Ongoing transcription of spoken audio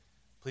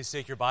Please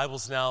take your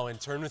Bibles now and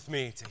turn with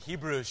me to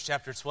Hebrews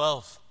chapter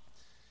 12.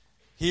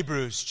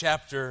 Hebrews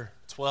chapter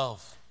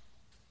 12.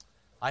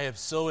 I have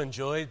so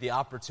enjoyed the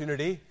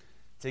opportunity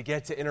to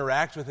get to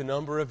interact with a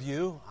number of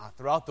you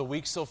throughout the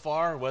week so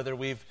far, whether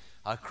we've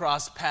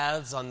crossed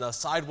paths on the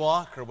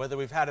sidewalk or whether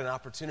we've had an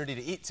opportunity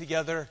to eat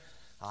together.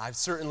 I've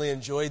certainly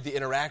enjoyed the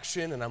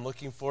interaction, and I'm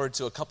looking forward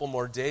to a couple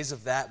more days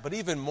of that. But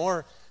even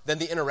more than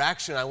the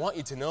interaction, I want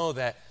you to know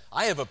that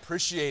I have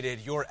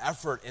appreciated your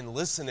effort in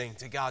listening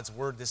to God's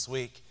Word this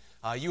week.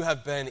 You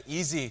have been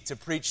easy to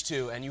preach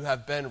to, and you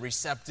have been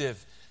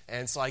receptive.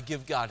 And so I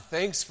give God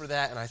thanks for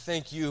that, and I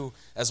thank you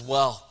as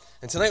well.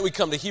 And tonight we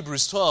come to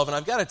Hebrews 12, and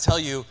I've got to tell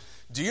you,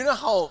 do you know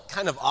how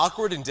kind of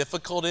awkward and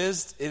difficult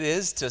it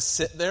is to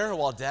sit there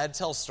while Dad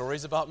tells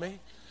stories about me?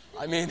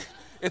 I mean,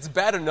 it's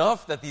bad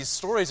enough that these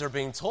stories are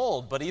being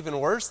told, but even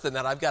worse than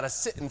that, I've got to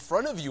sit in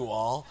front of you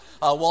all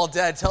while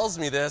Dad tells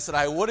me this, and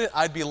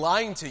I'd be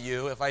lying to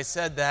you if I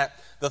said that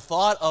the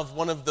thought of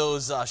one of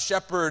those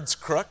shepherd's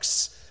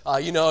crooks,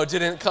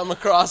 didn't come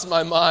across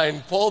my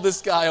mind. Pull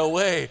this guy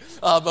away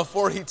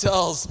before he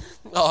tells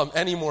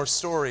any more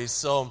stories.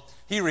 So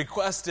he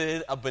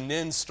requested a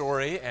Benin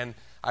story, and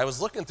I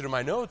was looking through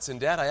my notes, and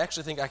Dad, I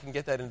actually think I can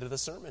get that into the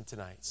sermon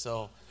tonight.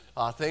 So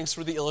thanks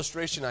for the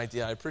illustration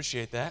idea. I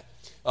appreciate that.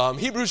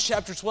 Hebrews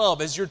chapter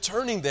 12, as you're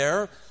turning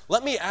there,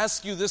 let me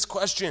ask you this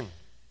question.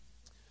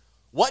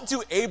 What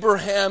do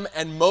Abraham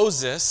and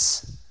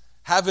Moses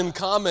have in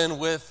common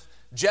with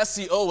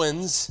Jesse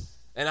Owens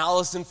and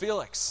Allison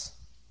Felix?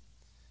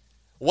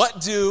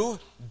 What do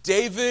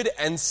David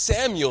and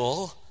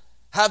Samuel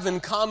have in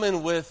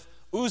common with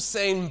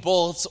Usain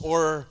Bolt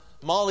or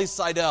Molly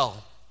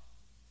Seidel?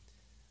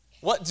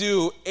 What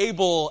do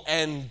Abel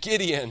and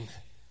Gideon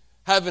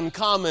have in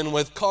common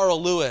with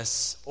Carl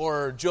Lewis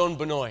or Joan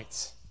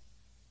Benoit?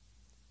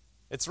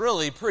 It's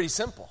really pretty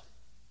simple.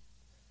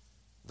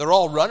 They're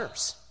all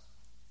runners.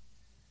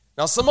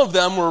 Now, some of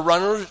them were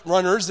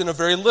runners in a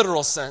very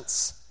literal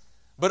sense,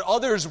 but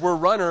others were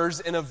runners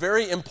in a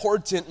very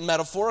important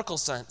metaphorical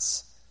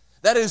sense.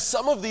 That is,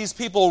 some of these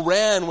people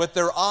ran with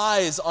their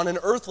eyes on an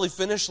earthly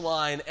finish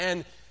line,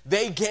 and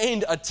they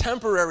gained a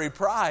temporary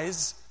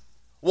prize,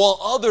 while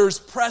others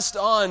pressed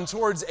on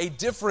towards a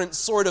different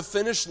sort of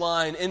finish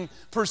line in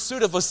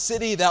pursuit of a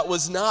city that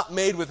was not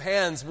made with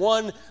hands,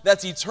 one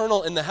that's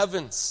eternal in the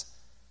heavens.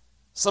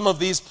 Some of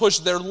these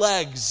pushed their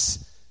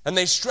legs, and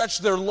they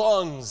stretched their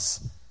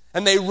lungs,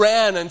 and they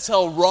ran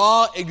until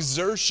raw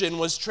exertion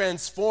was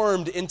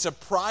transformed into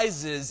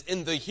prizes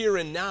in the here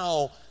and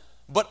now.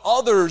 But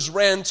others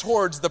ran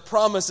towards the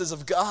promises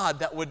of God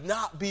that would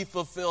not be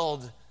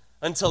fulfilled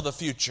until the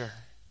future.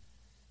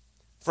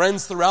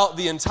 Friends, throughout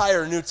the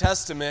entire New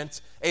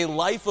Testament, a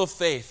life of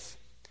faith,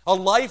 a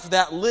life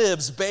that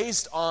lives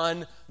based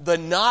on the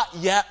not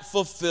yet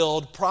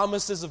fulfilled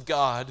promises of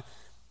God,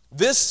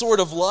 this sort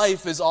of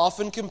life is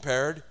often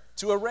compared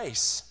to a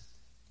race.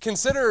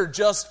 Consider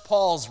just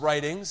Paul's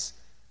writings.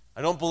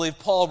 I don't believe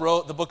Paul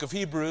wrote the book of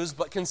Hebrews,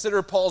 but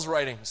consider Paul's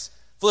writings.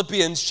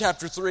 Philippians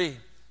chapter 3.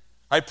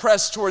 I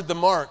press toward the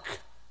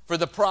mark for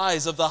the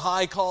prize of the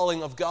high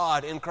calling of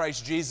God in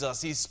Christ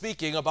Jesus. He's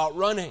speaking about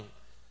running.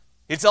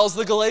 He tells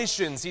the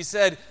Galatians, he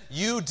said,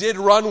 you did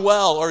run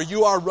well, or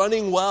you are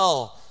running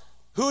well.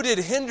 Who did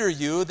hinder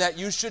you that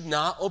you should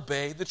not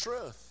obey the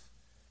truth?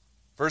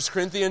 1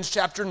 Corinthians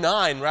chapter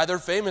 9, rather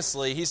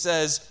famously, he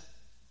says,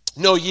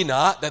 know ye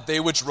not that they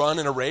which run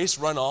in a race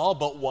run all,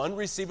 but one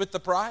receiveth the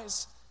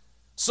prize?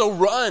 So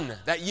run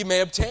that ye may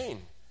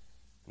obtain.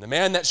 The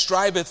man that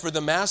striveth for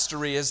the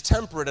mastery is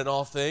temperate in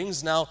all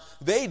things. Now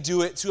they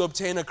do it to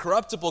obtain a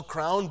corruptible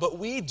crown, but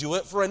we do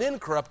it for an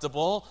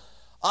incorruptible.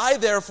 I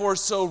therefore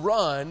so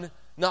run,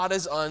 not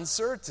as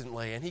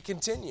uncertainly. And he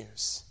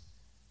continues.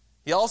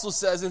 He also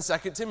says in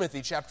 2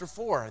 Timothy chapter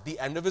 4, the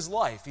end of his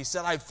life, he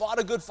said, I've fought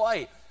a good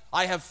fight.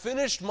 I have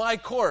finished my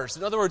course.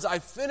 In other words,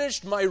 I've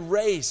finished my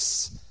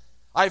race.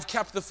 I've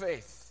kept the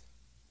faith.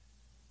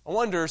 I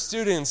wonder,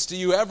 students, do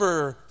you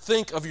ever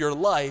think of your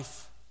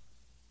life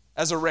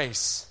as a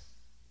race?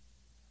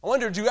 I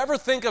wonder, do you ever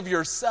think of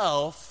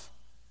yourself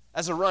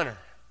as a runner?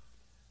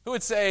 Who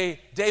would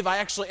say, Dave, I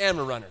actually am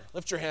a runner?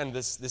 Lift your hand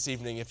this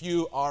evening if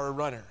you are a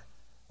runner.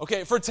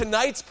 Okay, for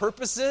tonight's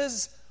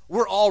purposes,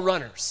 we're all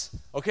runners.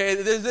 Okay,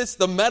 this is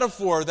the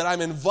metaphor that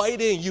I'm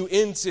inviting you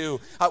into.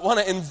 I want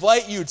to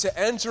invite you to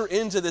enter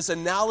into this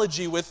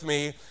analogy with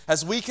me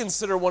as we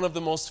consider one of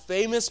the most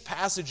famous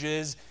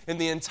passages in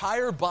the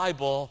entire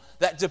Bible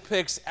that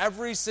depicts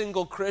every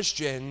single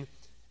Christian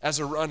as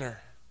a runner.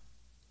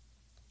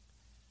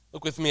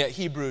 Look with me at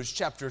Hebrews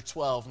chapter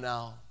 12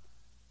 now,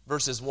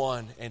 verses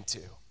 1 and 2.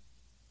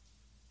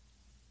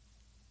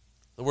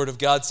 The Word of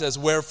God says,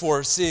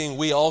 wherefore, seeing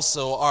we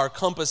also are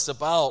compassed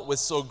about with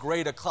so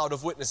great a cloud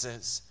of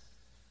witnesses,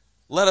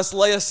 let us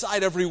lay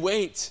aside every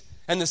weight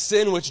and the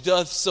sin which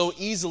doth so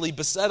easily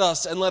beset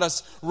us, and let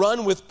us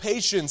run with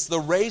patience the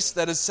race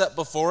that is set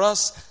before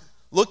us,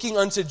 looking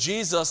unto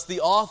Jesus,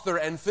 the author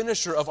and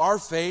finisher of our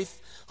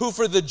faith, who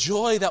for the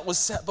joy that was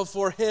set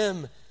before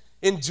him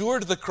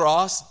endured the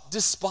cross,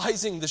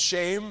 despising the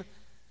shame,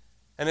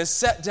 and is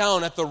set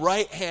down at the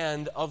right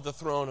hand of the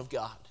throne of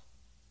God.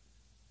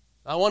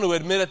 I want to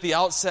admit at the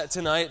outset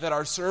tonight that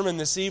our sermon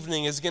this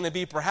evening is going to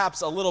be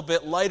perhaps a little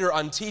bit lighter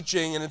on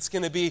teaching, and it's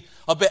going to be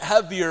a bit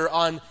heavier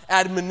on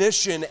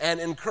admonition and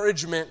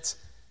encouragement.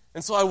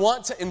 And so I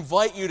want to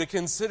invite you to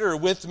consider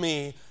with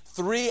me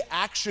 3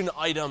 action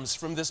items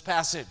from this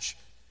passage.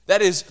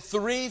 That is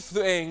 3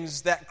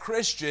 things that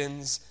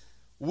Christians,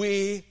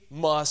 we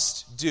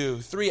must do.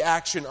 3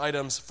 action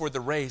items for the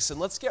race. And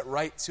let's get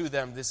right to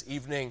them this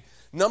evening.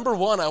 Number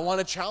 1, I want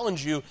to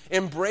challenge you,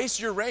 embrace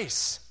your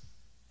race.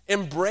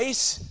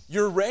 Embrace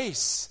your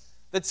race.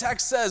 The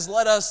text says,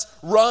 let us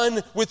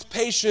run with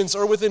patience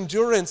or with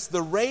endurance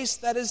the race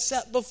that is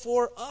set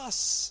before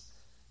us.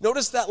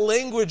 Notice that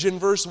language in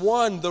verse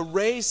 1, the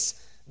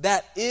race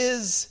that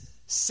is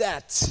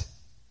set.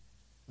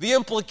 The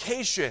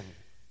implication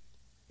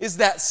is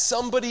that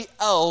somebody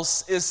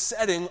else is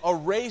setting a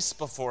race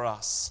before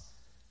us.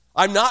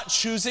 I'm not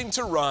choosing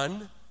to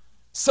run.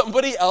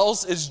 Somebody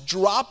else is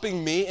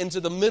dropping me into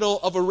the middle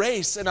of a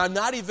race, and I'm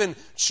not even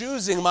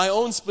choosing my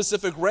own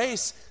specific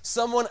race.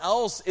 Someone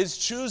else is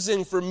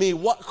choosing for me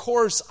what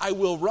course I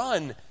will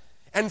run.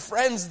 And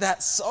friends,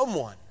 that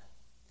someone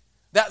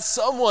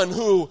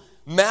who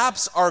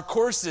maps our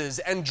courses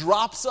and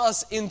drops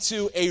us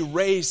into a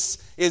race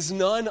is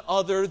none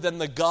other than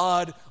the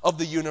God of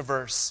the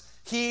universe.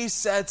 He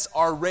sets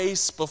our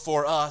race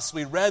before us.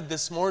 We read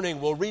this morning,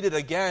 we'll read it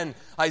again,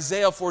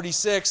 Isaiah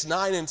 46,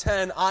 9 and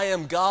 10, I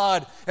am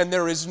God and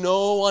there is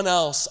no one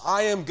else.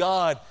 I am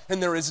God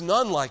and there is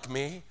none like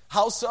me.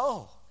 How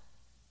so?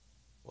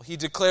 Well, he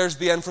declares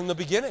the end from the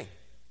beginning.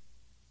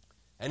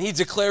 And he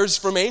declares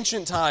from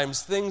ancient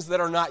times things that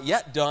are not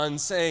yet done,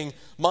 saying,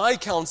 my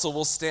counsel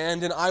will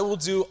stand and I will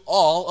do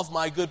all of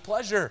my good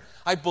pleasure.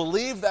 I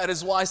believe that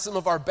is why some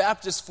of our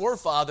Baptist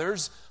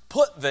forefathers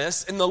put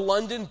this in the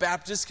London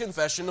Baptist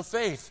Confession of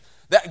Faith,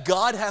 that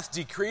God hath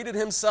decreed it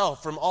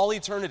himself from all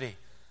eternity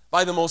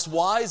by the most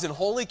wise and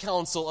holy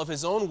counsel of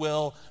his own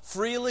will,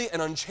 freely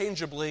and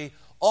unchangeably,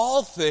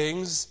 all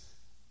things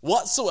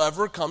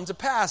whatsoever come to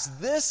pass.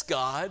 This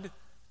God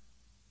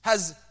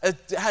has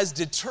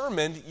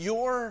determined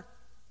your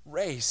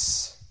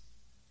race.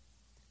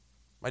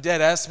 My dad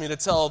asked me to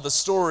tell the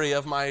story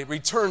of my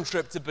return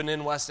trip to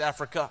Benin, West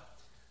Africa.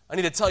 I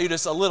need to tell you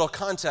just a little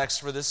context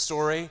for this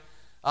story.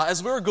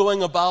 As we were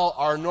going about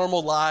our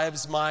normal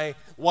lives, my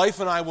wife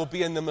and I will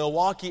be in the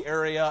Milwaukee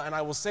area, and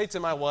I will say to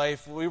my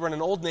wife, we were in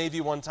an Old Navy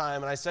one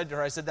time, and I said to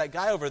her, that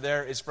guy over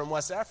there is from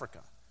West Africa.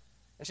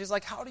 And she's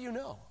like, how do you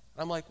know?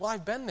 I'm like, well,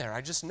 I've been there. I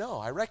just know.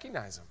 I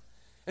recognize him.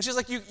 And she's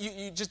like, you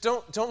just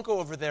don't go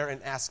over there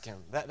and ask him.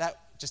 That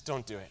just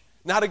don't do it.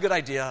 Not a good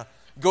idea.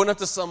 Going up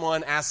to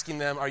someone, asking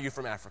them, are you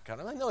from Africa?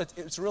 And I'm like, no,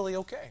 it's really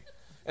okay.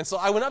 And so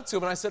I went up to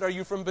him and I said, are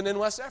you from Benin,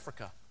 West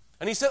Africa?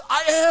 And he said,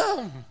 I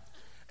am.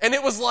 And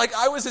it was like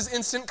I was his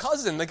instant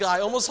cousin. The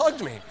guy almost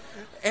hugged me.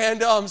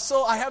 And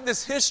so I have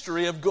this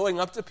history of going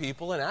up to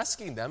people and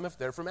asking them if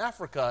they're from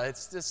Africa.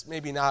 It's just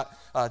maybe not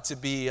to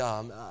be,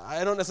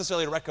 I don't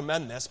necessarily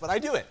recommend this, but I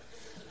do it.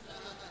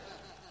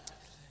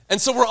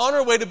 And so we're on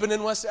our way to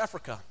Benin, West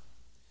Africa.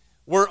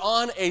 We're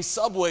on a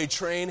subway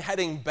train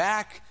heading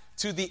back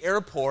to the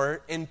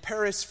airport in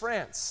Paris,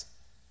 France.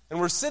 And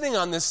we're sitting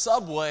on this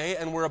subway,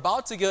 and we're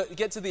about to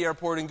get to the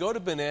airport and go to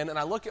Benin, and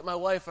I look at my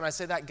wife, and I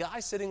say, that guy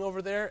sitting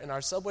over there in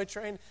our subway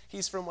train,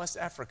 he's from West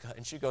Africa.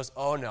 And she goes,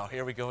 oh, no,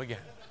 here we go again.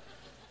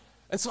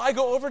 And so I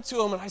go over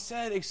to him, and I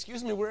said,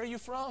 excuse me, where are you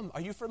from?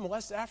 Are you from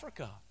West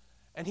Africa?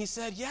 And he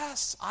said,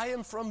 yes, I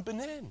am from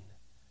Benin.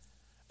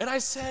 And I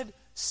said,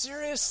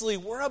 seriously,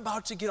 we're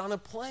about to get on a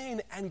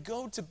plane and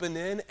go to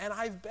Benin, and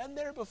I've been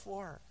there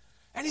before.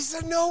 And he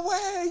said, no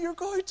way, you're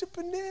going to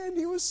Benin.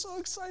 He was so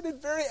excited,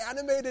 very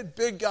animated,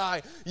 big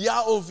guy.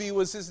 Yaovi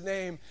was his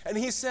name. And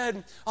he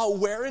said,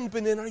 where in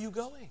Benin are you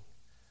going?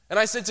 And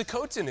I said, to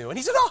Cotonou. And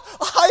he said, oh,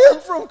 I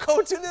am from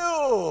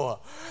Cotonou.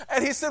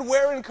 And he said,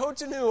 where in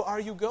Cotonou are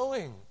you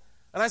going?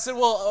 And I said,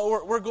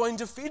 well, we're going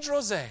to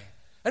Fidrozé.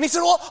 And he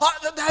said, well,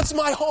 that's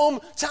my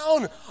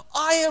hometown.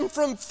 I am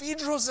from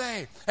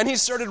Fidrozé. And he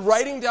started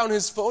writing down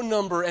his phone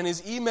number and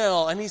his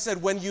email. And he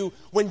said, when you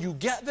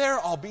get there,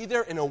 I'll be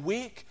there in a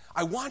week.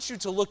 I want you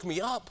to look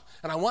me up,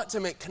 and I want to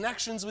make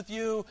connections with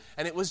you.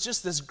 And it was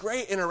just this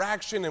great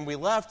interaction, and we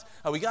left.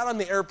 We got on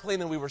the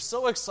airplane, and we were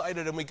so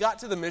excited, and we got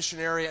to the mission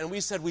area, and we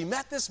said, we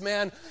met this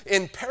man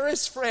in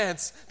Paris,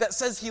 France, that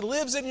says he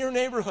lives in your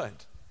neighborhood.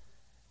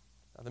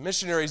 Now, the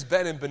missionary's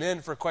been in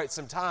Benin for quite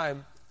some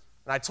time,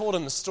 and I told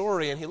him the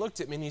story, and he looked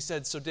at me, and he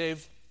said, so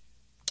Dave,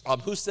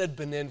 who said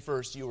Benin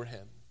first, you or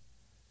him?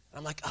 And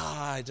I'm like,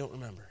 I don't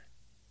remember.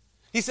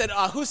 He said,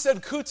 who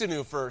said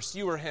Cotonou first,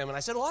 you or him? And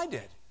I said, well, I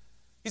did.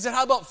 He said,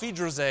 how about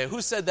Fidrozé? Who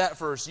said that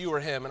first, you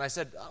or him? And I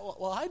said,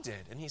 well, I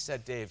did. And he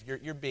said, Dave,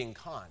 you're being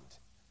conned.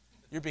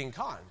 You're being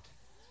conned.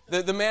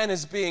 The man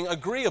is being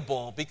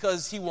agreeable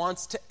because he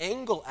wants to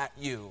angle at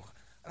you.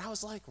 And I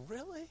was like,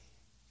 really?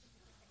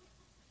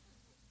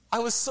 I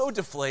was so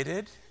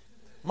deflated.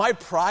 My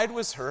pride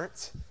was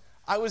hurt.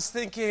 I was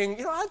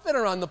thinking, I've been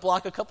around the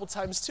block a couple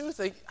times too.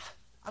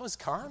 I was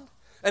conned.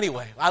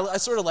 Anyway, I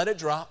sort of let it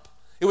drop.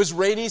 It was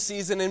rainy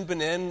season in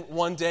Benin.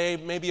 One day,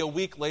 maybe a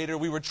week later,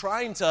 we were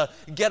trying to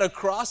get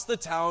across the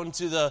town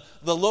to the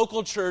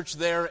local church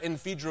there in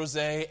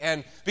Fidrozé.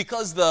 And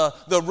because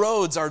the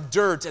roads are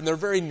dirt and they're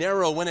very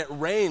narrow, when it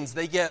rains,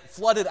 they get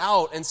flooded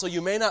out. And so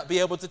you may not be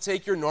able to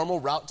take your normal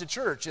route to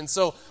church. And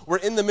so we're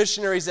in the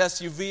missionaries'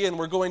 SUV and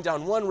we're going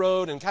down one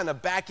road and kind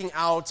of backing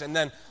out and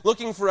then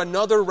looking for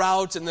another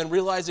route and then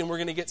realizing we're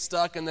going to get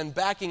stuck and then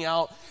backing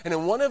out. And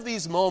in one of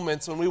these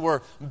moments when we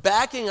were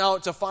backing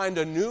out to find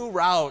a new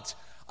route,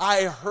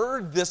 I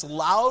heard this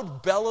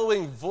loud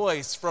bellowing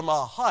voice from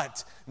a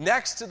hut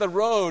next to the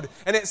road,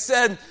 and it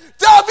said,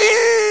 "David!"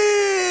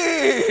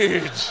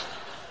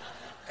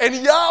 And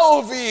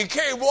Yaovi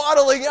came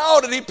waddling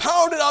out, and he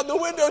pounded on the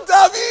window,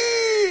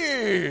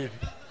 "David!"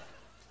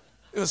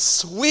 It was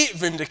sweet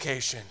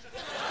vindication.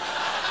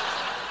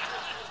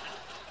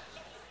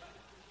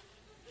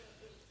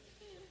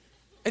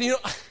 And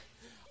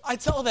I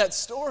tell that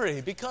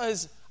story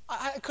because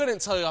I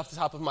couldn't tell you off the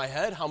top of my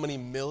head how many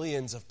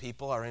millions of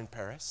people are in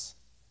Paris.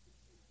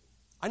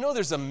 I know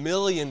there's 1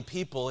 million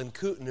people in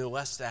Cotonou,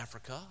 West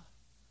Africa.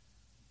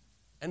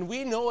 And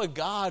we know a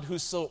God who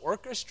so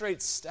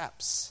orchestrates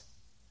steps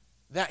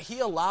that he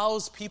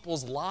allows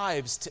people's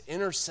lives to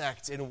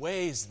intersect in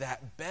ways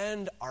that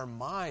bend our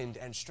mind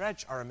and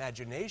stretch our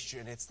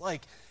imagination. It's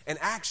like in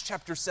Acts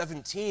chapter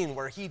 17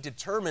 where he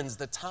determines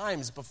the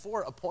times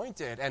before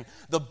appointed and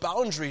the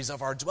boundaries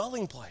of our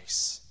dwelling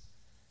place.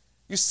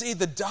 You see,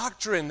 the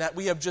doctrine that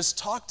we have just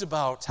talked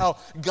about, how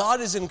God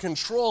is in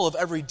control of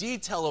every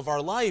detail of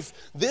our life,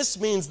 this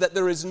means that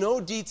there is no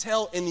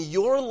detail in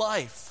your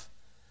life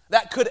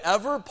that could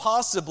ever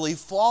possibly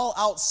fall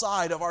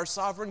outside of our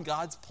sovereign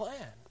God's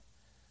plan.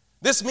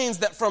 This means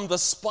that from the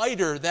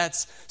spider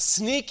that's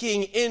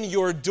sneaking in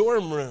your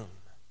dorm room,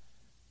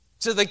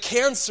 to the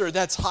cancer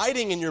that's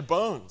hiding in your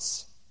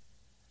bones,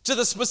 to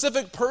the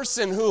specific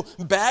person who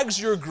bags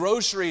your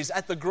groceries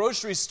at the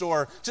grocery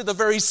store, to the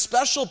very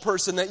special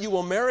person that you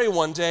will marry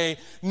one day,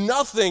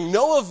 nothing,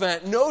 no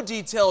event, no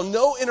detail,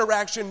 no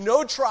interaction,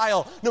 no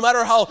trial, no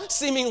matter how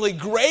seemingly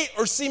great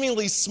or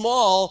seemingly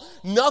small,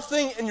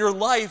 nothing in your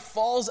life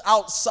falls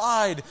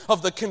outside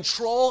of the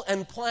control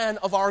and plan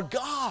of our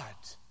God.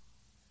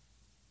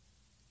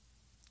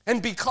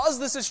 And because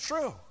this is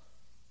true,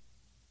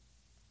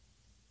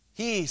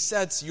 he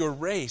sets your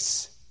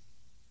race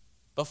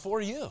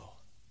before you.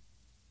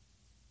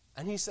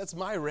 And he sets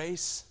my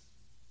race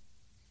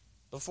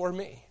before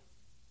me.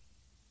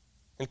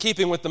 In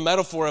keeping with the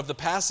metaphor of the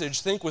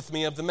passage, think with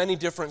me of the many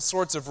different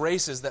sorts of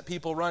races that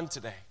people run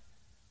today,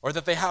 or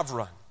that they have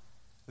run.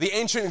 The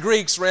ancient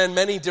Greeks ran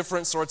many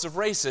different sorts of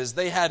races.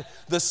 They had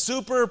the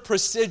super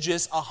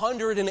prestigious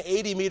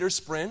 180-meter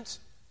sprint.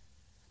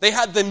 They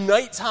had the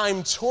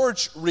nighttime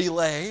torch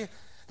relay.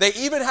 They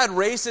even had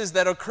races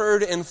that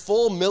occurred in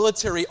full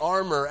military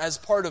armor as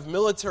part of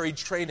military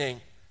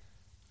training.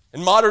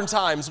 In modern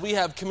times, we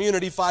have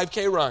community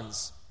 5K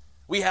runs.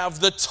 We have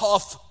the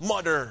Tough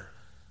Mudder.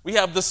 We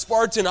have the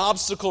Spartan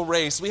obstacle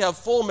race. We have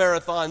full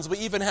marathons. We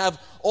even have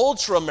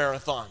ultra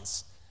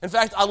marathons. In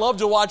fact, I love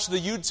to watch the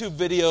YouTube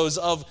videos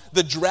of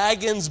the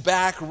Dragon's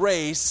Back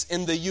race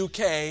in the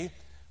UK,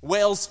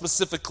 Wales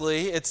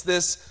specifically. It's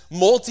this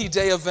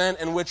multi-day event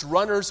in which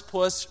runners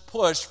push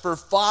for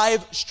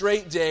 5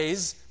 straight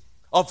days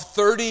of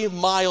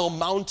 30-mile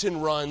mountain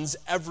runs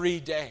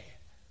every day.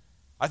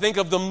 I think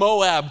of the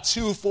Moab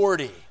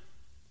 240,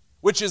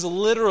 which is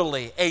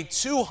literally a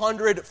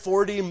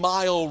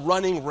 240-mile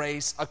running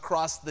race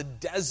across the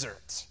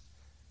desert.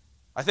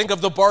 I think of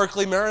the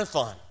Barkley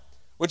Marathon,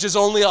 which is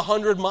only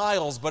 100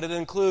 miles, but it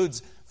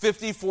includes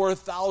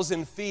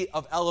 54,000 feet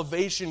of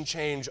elevation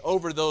change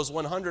over those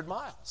 100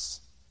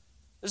 miles.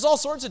 There's all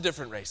sorts of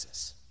different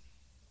races.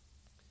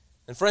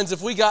 And friends,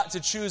 if we got to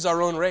choose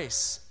our own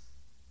race,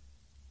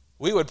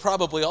 we would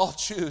probably all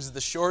choose the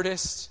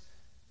shortest,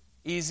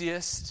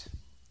 easiest,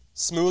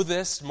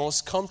 smoothest,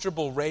 most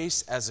comfortable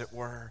race, as it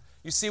were.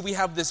 You see, we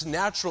have this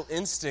natural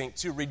instinct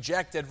to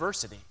reject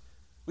adversity.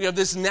 We have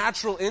this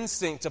natural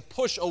instinct to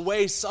push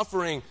away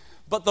suffering.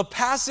 But the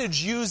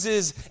passage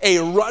uses a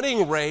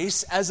running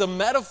race as a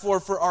metaphor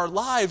for our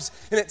lives,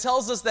 and it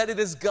tells us that it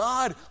is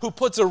God who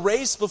puts a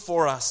race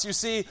before us. You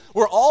see,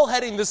 we're all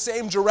heading the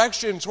same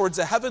direction towards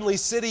a heavenly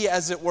city,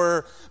 as it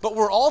were, but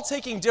we're all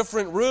taking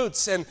different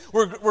routes, and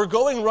we're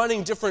going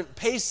running different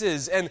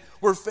paces, and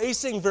we're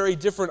facing very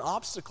different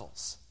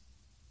obstacles.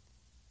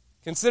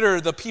 Consider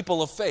the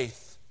people of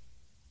faith.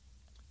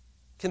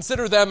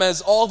 Consider them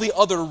as all the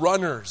other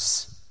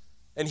runners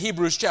in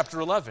Hebrews chapter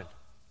 11.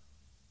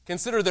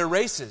 Consider their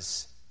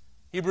races.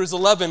 Hebrews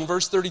 11,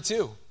 verse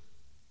 32.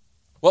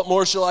 What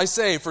more shall I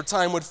say, for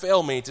time would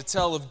fail me to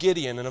tell of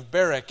Gideon and of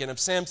Barak and of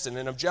Samson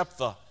and of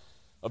Jephthah,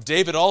 of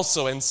David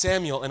also and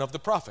Samuel and of the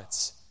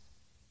prophets,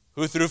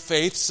 who through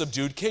faith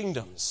subdued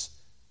kingdoms,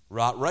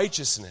 wrought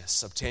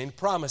righteousness, obtained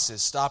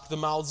promises, stopped the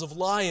mouths of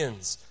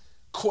lions,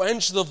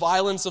 quenched the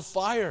violence of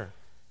fire,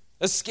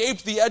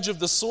 escaped the edge of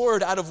the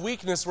sword, out of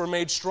weakness were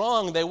made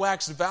strong. They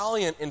waxed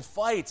valiant in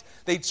fight.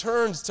 They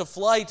turned to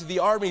flight the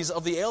armies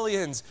of the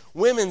aliens.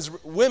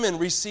 Women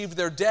received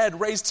their dead,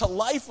 raised to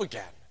life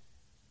again.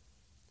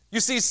 You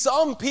see,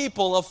 some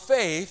people of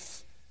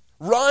faith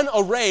run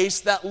a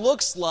race that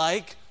looks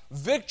like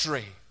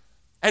victory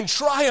and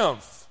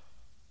triumph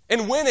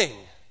and winning.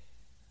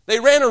 They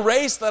ran a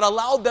race that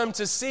allowed them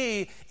to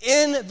see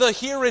in the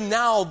here and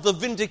now the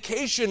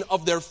vindication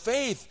of their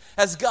faith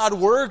as God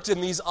worked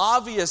in these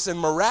obvious and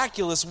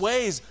miraculous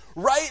ways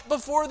right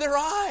before their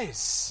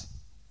eyes.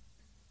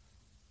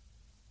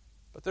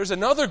 But there's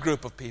another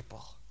group of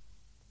people,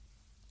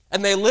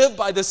 and they live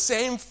by the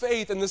same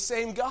faith and the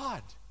same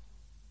God.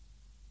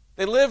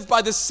 They live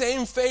by the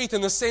same faith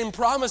and the same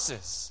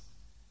promises.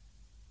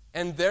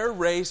 And their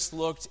race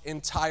looked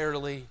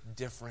entirely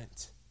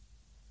different.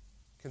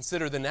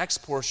 Consider the next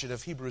portion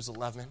of Hebrews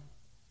 11.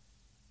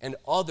 And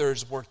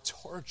others were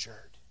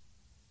tortured,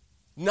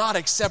 not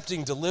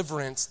accepting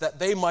deliverance that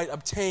they might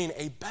obtain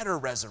a better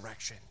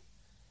resurrection.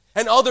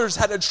 And others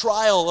had a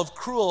trial of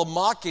cruel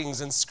mockings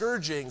and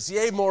scourgings,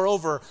 yea,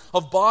 moreover,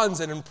 of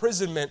bonds and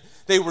imprisonment.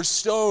 They were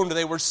stoned,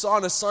 they were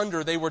sawn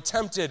asunder, they were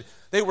tempted,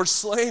 they were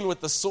slain with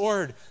the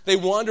sword. They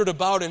wandered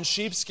about in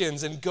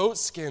sheepskins and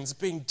goatskins,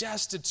 being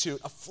destitute,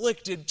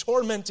 afflicted,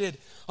 tormented,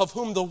 of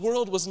whom the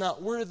world was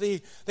not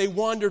worthy. They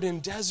wandered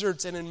in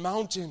deserts and in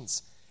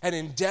mountains and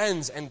in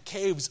dens and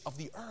caves of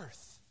the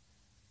earth.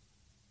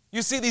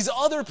 You see, these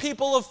other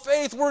people of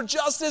faith were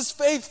just as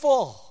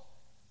faithful.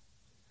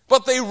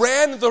 But they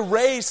ran the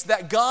race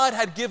that God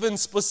had given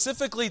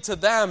specifically to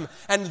them,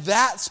 and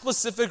that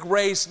specific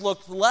race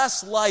looked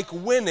less like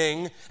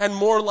winning and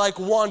more like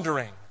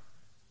wandering.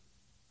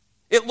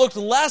 It looked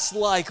less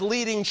like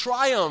leading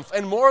triumph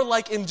and more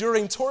like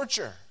enduring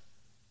torture.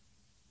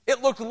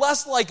 It looked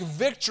less like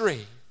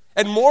victory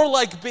and more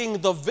like being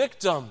the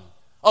victim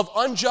of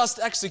unjust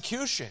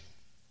execution.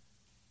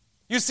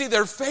 You see,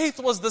 their faith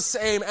was the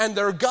same and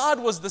their God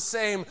was the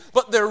same,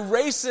 but their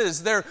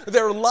races, their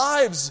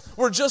lives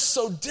were just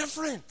so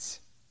different.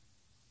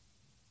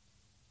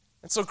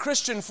 And so,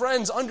 Christian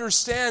friends,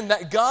 understand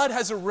that God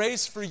has a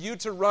race for you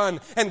to run,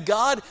 and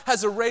God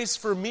has a race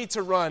for me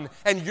to run,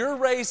 and your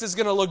race is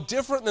going to look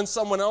different than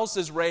someone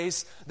else's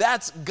race.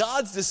 That's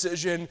God's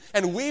decision,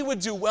 and we would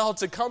do well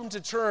to come to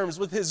terms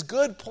with His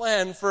good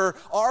plan for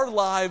our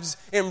lives.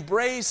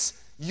 Embrace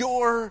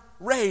your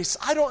race.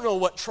 I don't know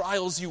what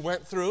trials you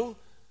went through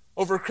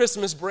over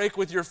Christmas break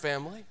with your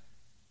family.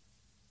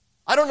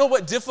 I don't know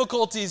what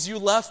difficulties you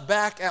left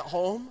back at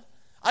home.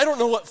 I don't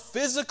know what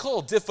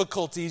physical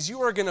difficulties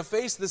you are going to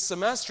face this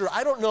semester.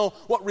 I don't know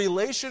what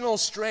relational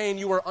strain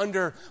you are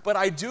under, but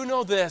I do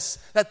know this,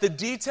 that the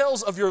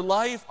details of your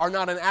life are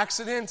not an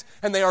accident,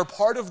 and they are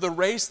part of the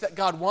race that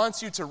God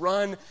wants you to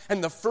run.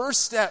 And the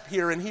first step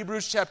here in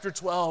Hebrews chapter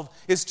 12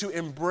 is to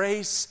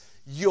embrace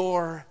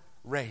your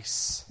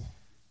race.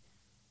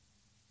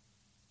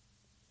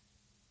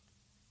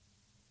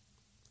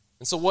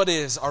 And so what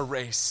is our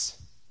race?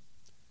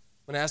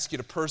 I'm going to ask you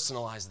to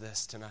personalize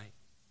this tonight.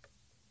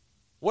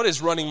 What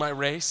is running my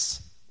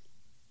race?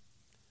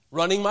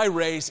 Running my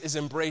race is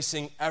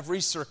embracing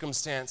every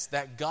circumstance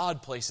that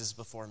God places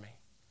before me,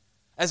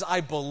 as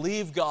I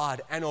believe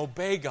God and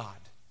obey God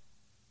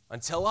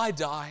until I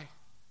die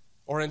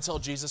or until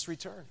Jesus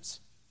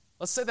returns.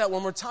 Let's say that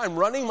one more time.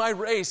 Running my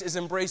race is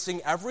embracing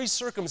every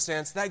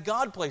circumstance that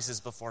God places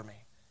before me,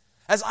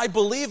 as I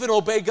believe and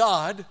obey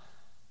God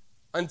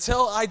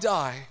until I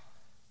die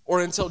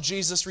or until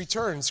Jesus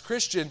returns.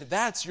 Christian,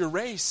 that's your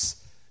race.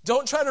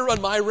 Don't try to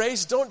run my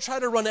race. Don't try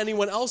to run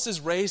anyone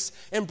else's race.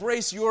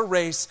 Embrace your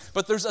race.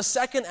 But there's a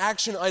second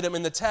action item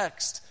in the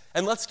text,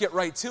 and let's get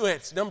right to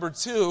it. Number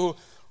 2,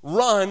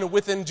 run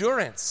with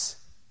endurance.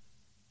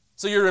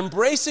 So you're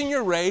embracing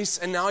your race,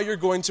 and now you're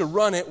going to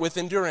run it with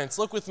endurance.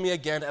 Look with me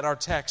again at our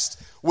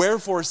text.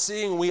 Wherefore,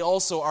 seeing we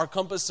also are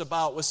compassed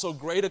about with so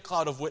great a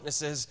cloud of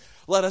witnesses,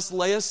 let us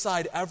lay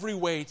aside every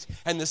weight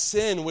and the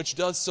sin which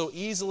does so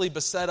easily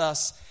beset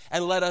us,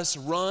 and let us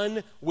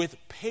run with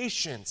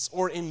patience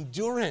or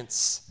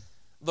endurance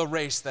the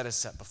race that is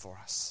set before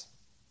us.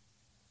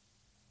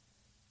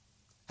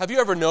 Have you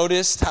ever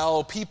noticed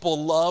how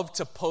people love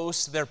to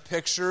post their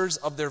pictures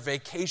of their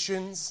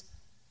vacations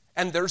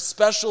and their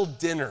special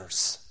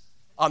dinners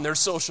on their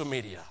social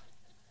media?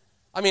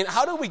 I mean,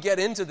 how do we get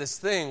into this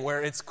thing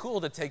where it's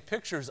cool to take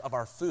pictures of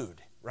our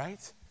food,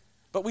 right?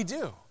 But we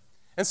do.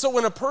 And so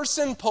when a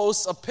person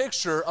posts a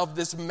picture of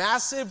this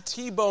massive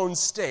T-bone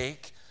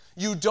steak,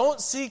 you don't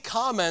see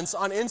comments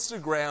on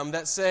Instagram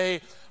that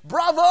say,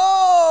 "Bravo!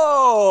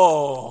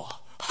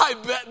 I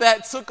bet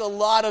that took a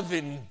lot of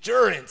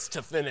endurance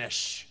to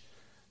finish.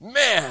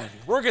 Man,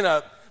 we're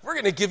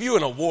gonna give you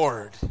an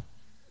award."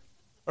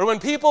 Or when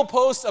people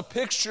post a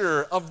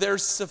picture of their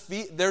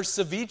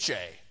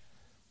ceviche,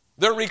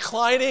 their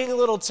reclining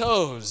little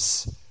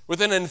toes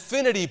with an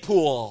infinity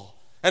pool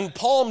and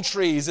palm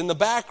trees in the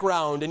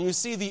background, and you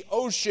see the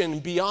ocean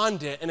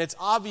beyond it, and it's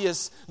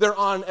obvious they're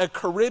on a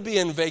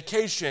Caribbean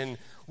vacation,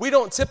 we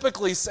don't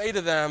typically say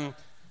to them,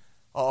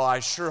 Oh, I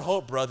sure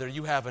hope, brother,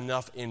 you have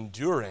enough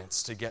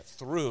endurance to get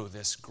through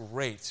this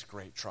great,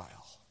 great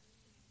trial.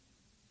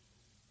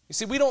 You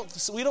see, we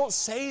don't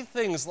say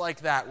things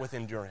like that with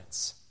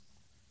endurance.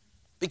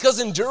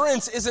 Because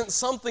endurance isn't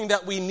something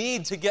that we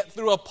need to get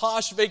through a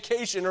posh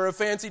vacation or a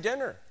fancy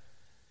dinner.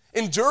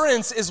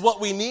 Endurance is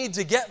what we need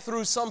to get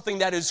through something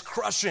that is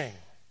crushing.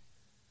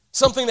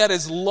 Something that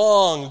is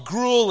long,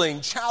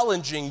 grueling,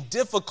 challenging,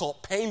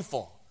 difficult,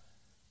 painful.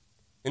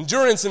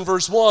 Endurance in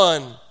verse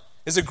 1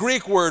 is a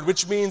Greek word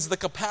which means the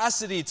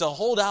capacity to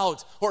hold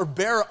out or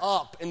bear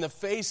up in the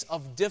face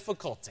of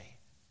difficulty.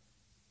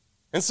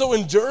 And so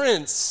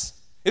endurance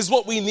is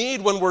what we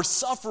need when we're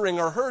suffering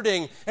or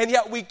hurting, and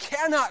yet we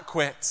cannot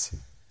quit.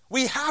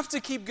 We have to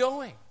keep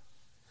going.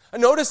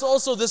 And notice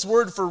also this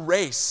word for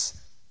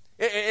race.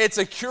 It's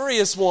a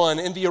curious one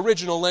in the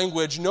original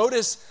language.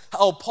 Notice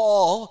how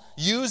Paul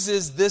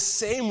uses this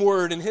same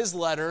word in his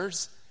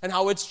letters and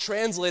how it's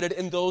translated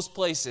in those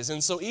places.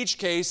 And so each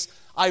case,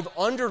 I've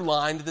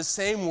underlined the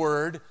same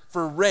word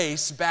for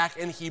race back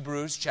in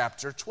Hebrews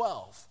chapter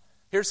 12.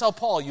 Here's how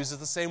Paul uses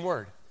the same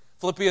word.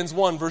 Philippians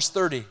 1, verse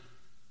 30.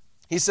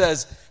 He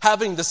says,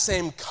 having the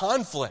same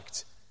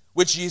conflict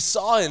which ye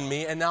saw in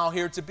me and now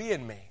here to be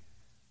in me.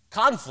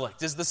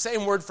 Conflict is the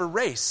same word for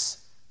race.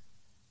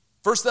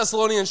 1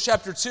 Thessalonians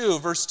chapter 2,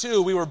 verse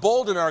 2, we were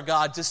bold in our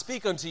God to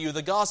speak unto you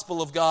the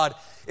gospel of God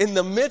in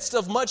the midst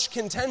of much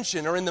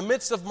contention or in the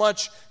midst of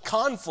much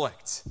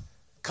conflict.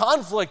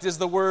 Conflict is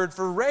the word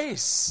for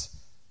race.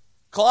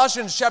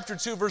 Colossians chapter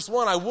 2, verse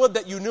 1, I would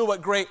that you knew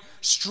what great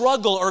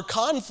struggle or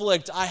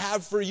conflict I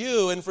have for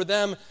you and for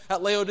them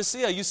at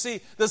Laodicea. You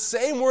see, the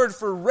same word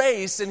for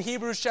race in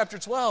Hebrews chapter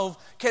 12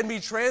 can be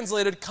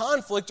translated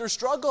conflict or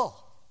struggle.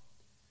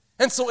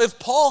 And so if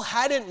Paul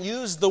hadn't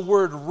used the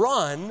word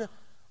run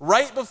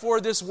right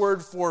before this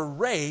word for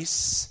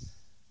race,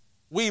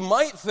 we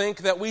might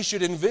think that we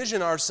should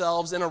envision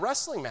ourselves in a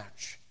wrestling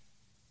match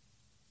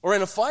or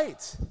in a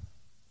fight.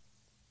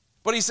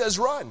 But he says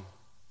run.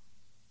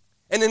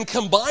 And in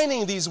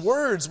combining these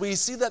words, we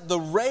see that the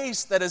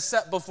race that is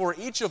set before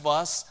each of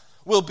us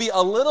will be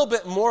a little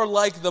bit more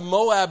like the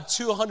Moab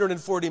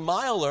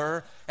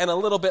 240-miler and a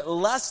little bit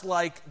less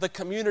like the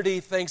community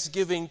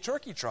Thanksgiving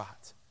turkey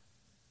trot.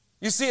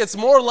 You see, it's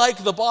more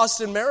like the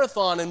Boston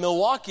Marathon in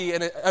Milwaukee,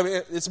 and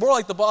it's more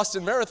like the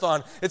Boston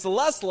Marathon. It's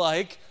less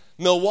like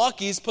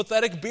Milwaukee's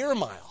pathetic beer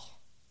mile.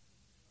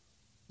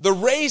 The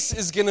race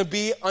is going to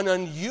be an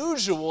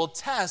unusual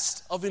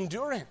test of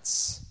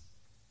endurance.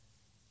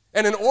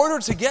 And in order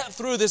to get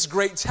through this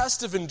great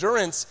test of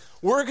endurance,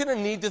 we're going to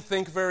need to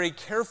think very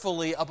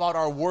carefully about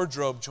our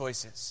wardrobe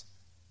choices.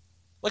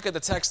 Look at the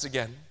text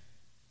again.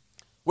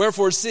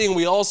 Wherefore, seeing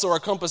we also are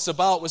compassed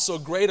about with so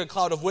great a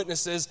cloud of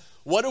witnesses,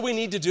 what do we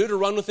need to do to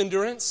run with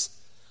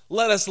endurance?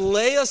 Let us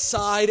lay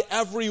aside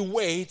every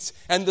weight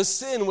and the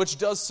sin which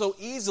does so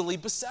easily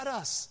beset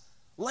us.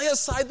 Lay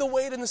aside the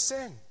weight and the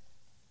sin.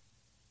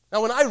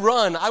 Now, when I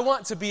run, I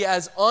want to be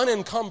as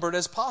unencumbered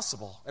as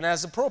possible and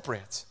as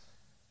appropriate.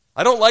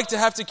 I don't like to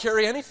have to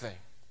carry anything.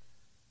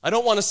 I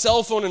don't want a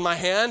cell phone in my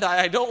hand.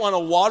 I don't want a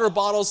water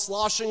bottle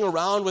sloshing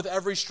around with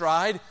every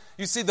stride.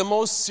 You see, the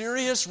most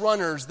serious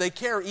runners, they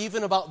care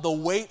even about the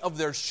weight of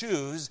their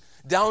shoes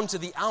down to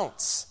the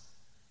ounce.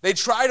 They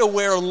try to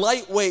wear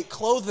lightweight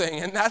clothing,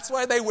 and that's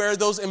why they wear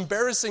those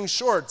embarrassing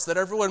shorts that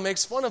everyone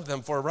makes fun of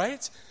them for,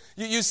 right?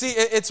 You see,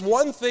 it's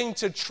one thing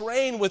to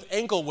train with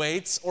ankle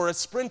weights or a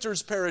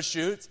sprinter's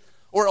parachute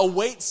or a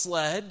weight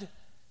sled,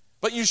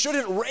 but you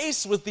shouldn't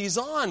race with these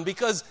on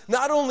because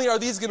not only are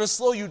these going to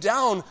slow you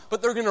down,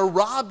 but they're going to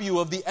rob you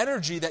of the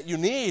energy that you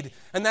need.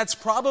 And that's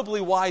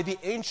probably why the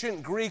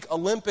ancient Greek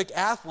Olympic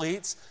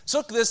athletes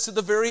took this to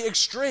the very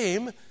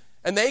extreme,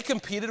 and they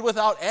competed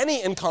without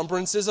any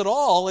encumbrances at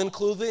all,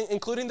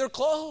 including their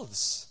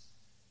clothes.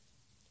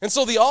 And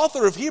so the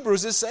author of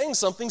Hebrews is saying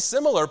something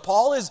similar.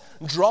 Paul is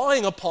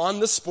drawing upon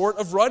the sport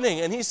of running,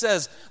 and he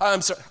says,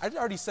 I'm sorry, I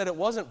already said it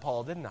wasn't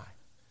Paul, didn't I?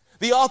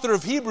 The author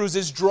of Hebrews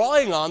is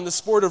drawing on the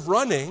sport of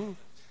running,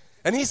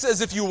 and he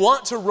says if you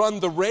want to run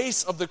the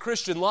race of the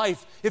Christian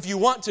life, if you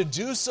want to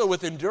do so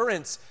with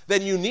endurance,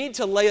 then you need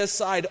to lay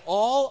aside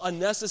all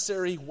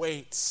unnecessary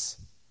weights.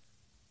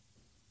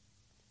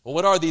 Well,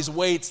 what are these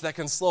weights that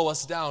can slow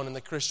us down in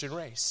the Christian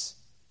race?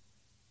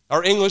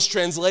 Our English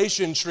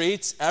translation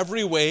treats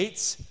every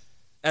weight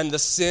and the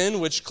sin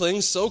which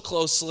clings so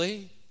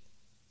closely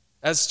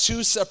as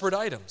two separate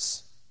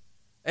items.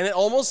 And it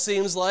almost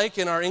seems like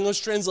in our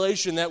English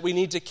translation that we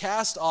need to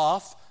cast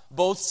off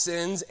both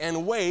sins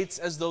and weights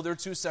as though they're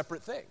two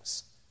separate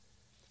things.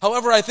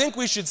 However, I think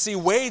we should see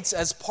weights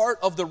as part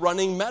of the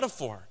running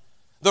metaphor.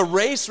 The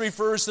race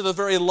refers to the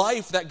very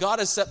life that God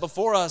has set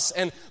before us,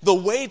 and the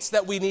weights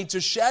that we need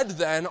to shed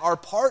then are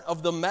part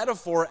of the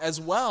metaphor as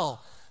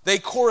well. They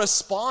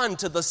correspond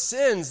to the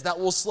sins that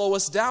will slow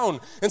us down.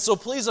 And so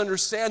please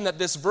understand that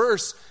this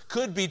verse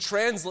could be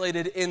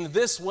translated in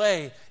this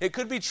way. It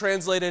could be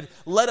translated,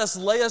 let us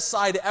lay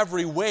aside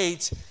every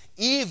weight,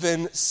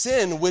 even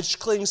sin which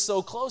clings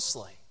so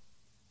closely.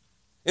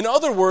 In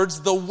other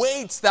words, the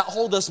weights that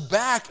hold us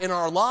back in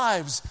our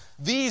lives,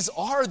 these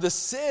are the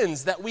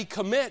sins that we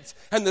commit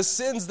and the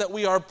sins that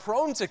we are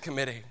prone to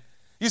committing.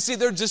 You see,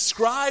 they're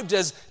described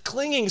as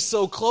clinging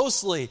so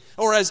closely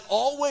or as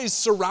always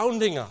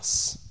surrounding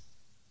us.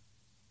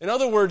 In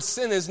other words,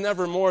 sin is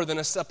never more than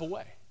a step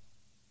away.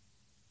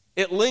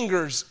 It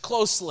lingers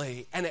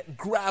closely and it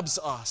grabs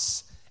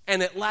us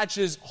and it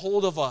latches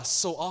hold of us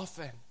so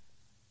often.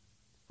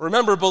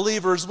 Remember,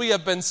 believers, we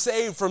have been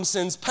saved from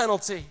sin's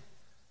penalty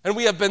and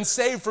we have been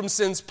saved from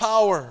sin's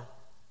power,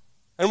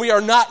 and we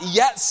are not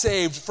yet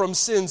saved from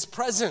sin's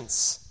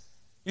presence.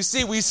 You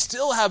see, we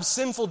still have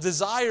sinful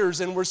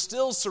desires and we're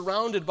still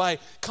surrounded by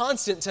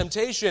constant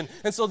temptation.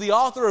 And so the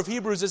author of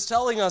Hebrews is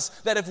telling us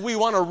that if we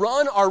want to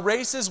run our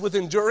races with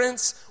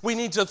endurance, we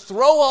need to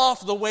throw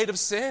off the weight of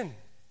sin.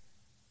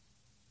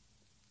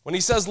 When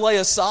he says lay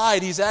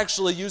aside, he's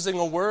actually using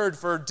a word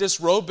for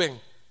disrobing.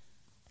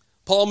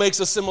 Paul makes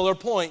a similar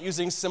point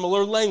using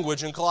similar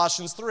language in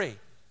Colossians 3.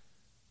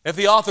 If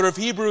the author of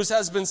Hebrews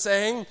has been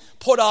saying,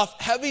 put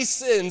off heavy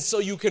sins so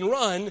you can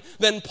run,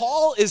 then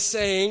Paul is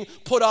saying,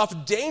 put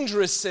off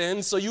dangerous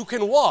sins so you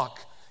can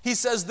walk. He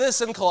says this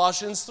in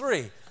Colossians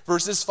 3,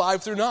 verses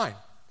 5 through 9. He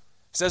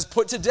says,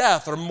 put to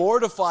death or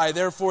mortify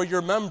therefore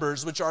your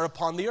members which are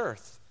upon the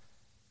earth.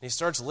 And he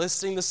starts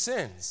listing the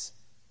sins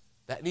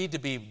that need to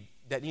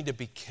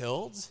be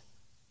killed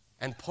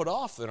and put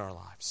off in our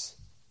lives.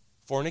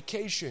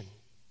 Fornication,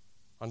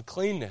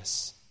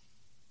 uncleanness,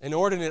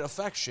 inordinate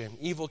affection,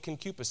 evil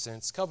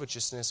concupiscence,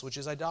 covetousness, which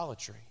is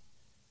idolatry.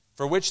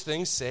 For which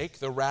things' sake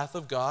the wrath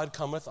of God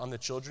cometh on the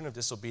children of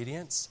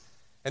disobedience,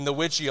 in the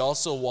which ye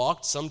also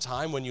walked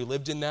sometime when you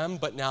lived in them,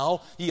 but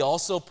now ye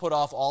also put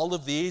off all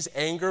of these,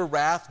 anger,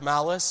 wrath,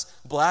 malice,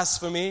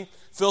 blasphemy,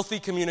 filthy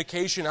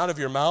communication out of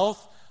your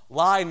mouth.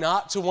 Lie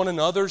not to one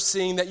another,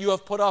 seeing that you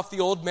have put off the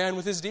old man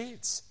with his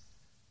deeds.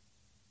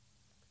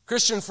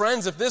 Christian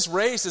friends, if this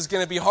race is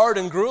going to be hard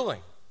and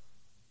grueling,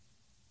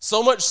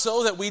 so much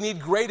so that we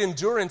need great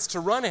endurance to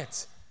run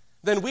it,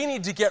 then we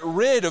need to get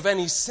rid of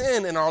any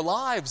sin in our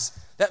lives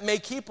that may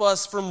keep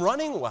us from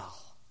running well.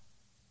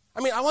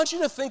 I mean, I want you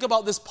to think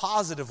about this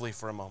positively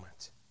for a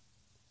moment.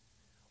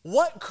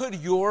 What could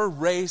your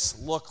race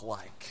look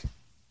like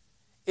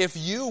if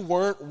you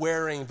weren't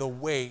wearing the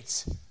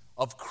weight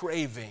of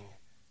craving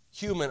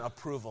human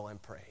approval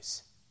and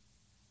praise?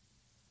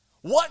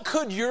 What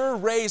could your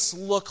race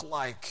look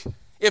like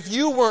if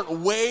you weren't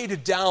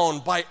weighed down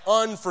by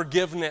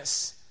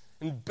unforgiveness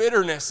and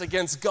bitterness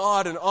against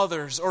God and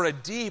others, or a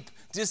deep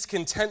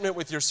discontentment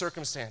with your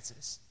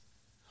circumstances?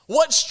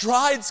 What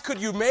strides could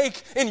you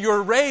make in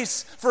your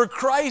race for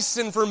Christ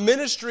and for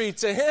ministry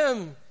to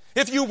Him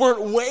if you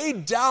weren't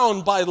weighed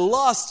down by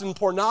lust and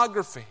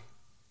pornography?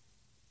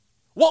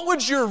 What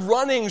would your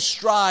running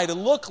stride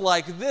look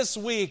like this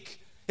week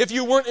if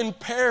you weren't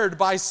impaired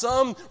by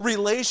some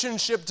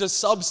relationship to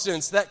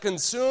substance that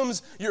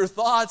consumes your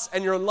thoughts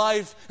and your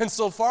life, and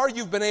so far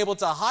you've been able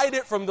to hide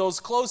it from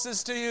those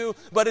closest to you,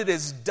 but it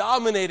is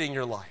dominating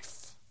your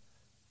life?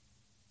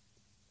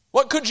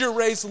 What could your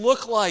race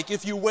look like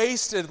if you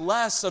wasted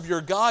less of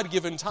your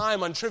God-given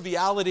time on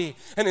triviality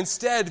and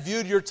instead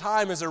viewed your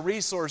time as a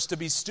resource to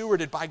be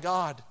stewarded by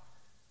God?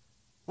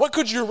 What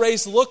could your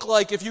race look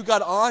like if you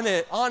got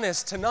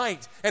honest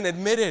tonight and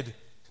admitted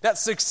that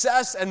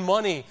success and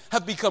money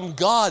have become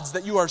gods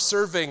that you are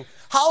serving?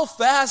 How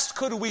fast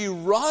could we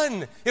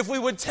run if we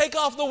would take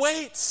off the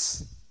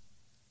weights?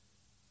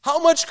 How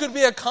much could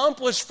be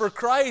accomplished for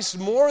Christ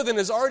more than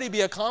is already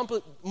being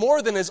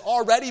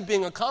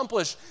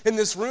accomplished in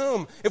this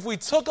room if we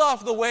took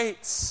off the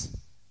weights?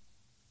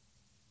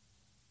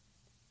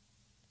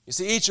 You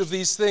see, each of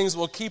these things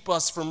will keep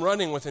us from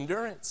running with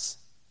endurance.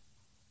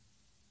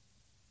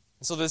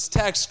 And so this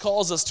text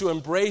calls us to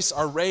embrace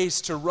our race,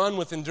 to run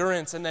with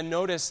endurance. And then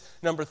notice,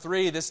 number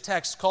 3, this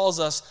text calls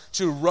us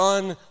to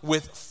run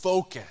with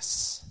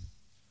focus.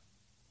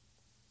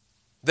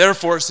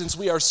 Therefore, since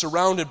we are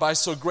surrounded by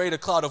so great a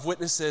cloud of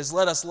witnesses,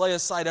 let us lay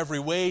aside every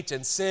weight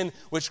and sin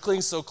which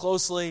clings so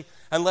closely,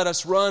 and let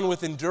us run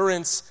with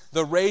endurance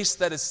the race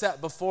that is set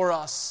before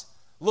us,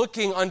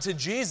 looking unto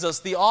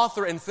Jesus, the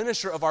author and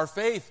finisher of our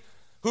faith,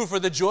 who for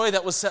the joy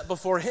that was set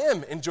before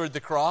him endured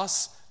the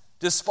cross,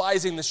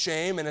 despising the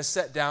shame, and is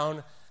set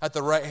down at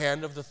the right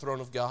hand of the throne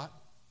of God.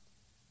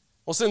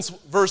 Well, since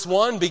verse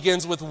 1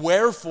 begins with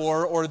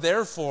wherefore or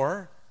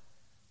therefore,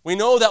 we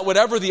know that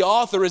whatever the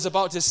author is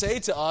about to say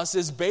to us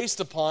is based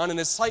upon and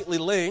is slightly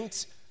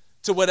linked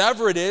to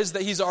whatever it is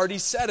that he's already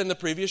said in the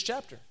previous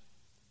chapter.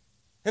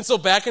 And so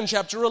back in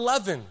chapter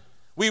 11,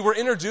 we were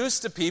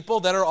introduced to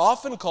people that are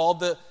often called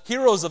the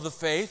heroes of the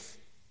faith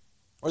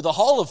or the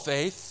hall of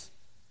faith,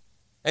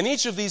 and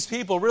each of these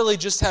people really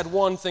just had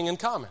one thing in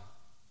common.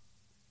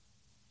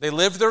 They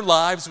lived their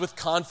lives with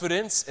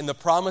confidence in the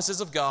promises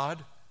of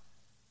God,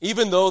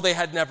 even though they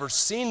had never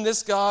seen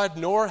this God,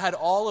 nor had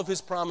all of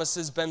his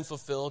promises been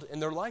fulfilled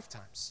in their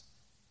lifetimes.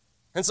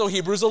 And so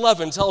Hebrews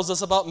 11 tells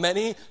us about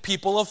many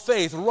people of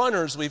faith,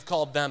 runners we've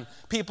called them,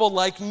 people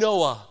like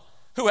Noah,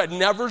 who had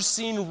never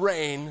seen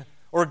rain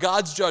or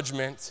God's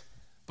judgment,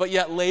 but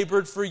yet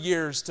labored for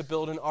years to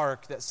build an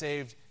ark that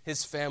saved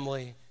his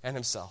family and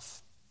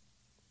himself.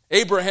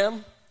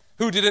 Abraham,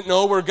 who didn't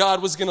know where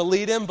God was going to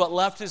lead him, but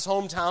left his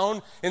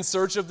hometown in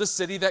search of the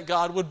city that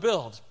God would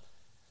build.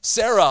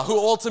 Sarah, who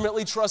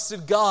ultimately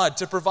trusted God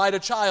to provide a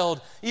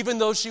child, even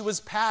though she was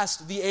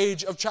past the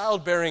age of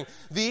childbearing.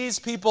 These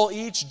people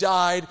each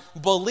died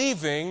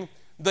believing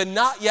the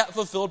not yet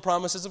fulfilled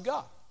promises of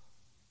God.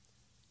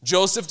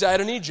 Joseph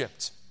died in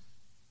Egypt,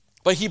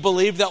 but he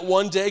believed that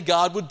one day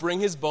God would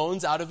bring his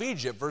bones out of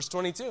Egypt. Verse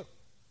 22.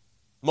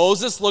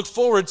 Moses looked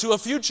forward to a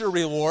future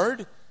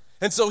reward,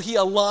 and so he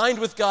aligned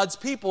with God's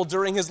people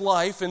during his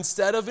life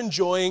instead of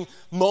enjoying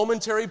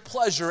momentary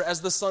pleasure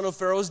as the son of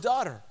Pharaoh's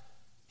daughter.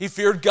 He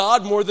feared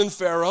God more than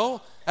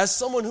Pharaoh as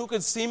someone who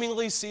could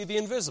seemingly see the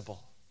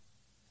invisible.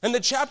 And the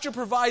chapter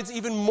provides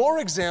even more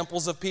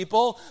examples of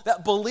people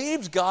that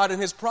believed God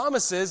and his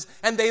promises,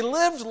 and they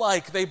lived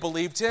like they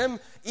believed him,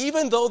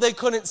 even though they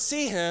couldn't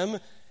see him,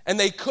 and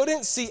they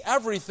couldn't see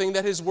everything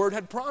that his word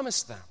had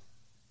promised them.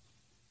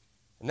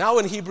 Now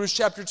in Hebrews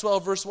chapter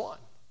 12, verse 1,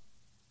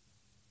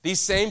 these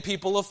same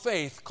people of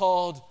faith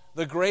called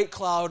the great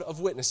cloud of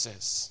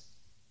witnesses.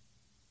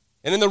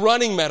 And in the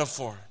running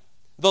metaphor,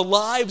 the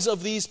lives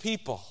of these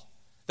people,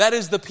 that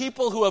is, the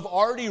people who have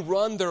already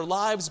run their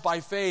lives by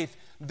faith,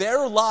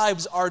 their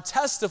lives are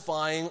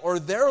testifying, or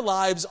their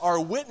lives are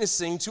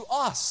witnessing to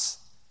us.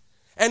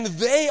 And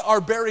they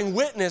are bearing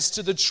witness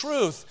to the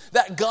truth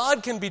that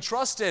God can be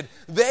trusted.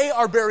 They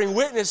are bearing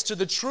witness to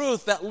the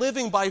truth that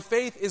living by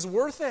faith is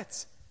worth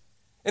it.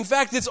 In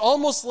fact, it's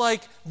almost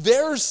like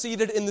they're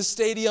seated in the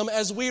stadium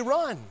as we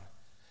run.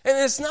 And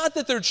it's not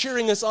that they're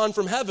cheering us on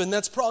from heaven.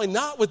 That's probably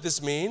not what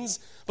this means.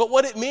 But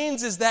what it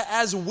means is that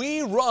as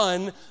we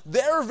run,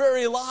 their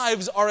very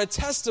lives are a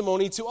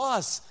testimony to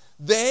us.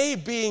 They,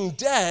 being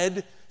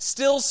dead,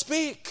 still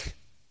speak.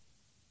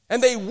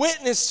 And they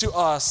witness to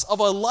us of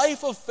a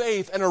life of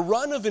faith and a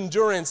run of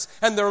endurance.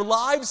 And their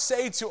lives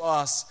say to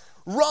us,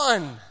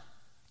 run,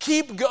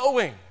 keep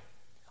going.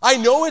 I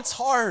know it's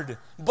hard,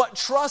 but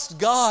trust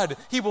God.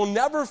 He will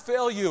never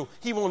fail you.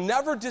 He will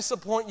never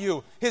disappoint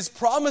you. His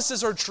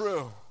promises are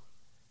true.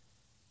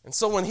 And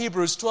so when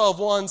Hebrews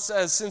 12:1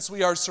 says, since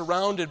we are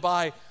surrounded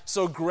by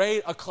so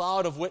great a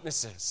cloud of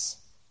witnesses,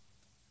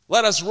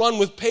 let us run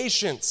with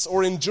patience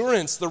or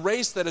endurance the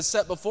race that is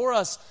set before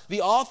us,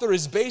 the author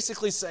is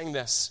basically saying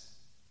this.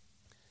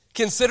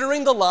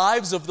 Considering the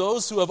lives of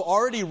those who have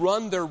already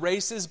run their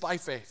races by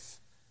faith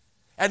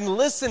and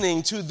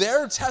listening to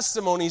their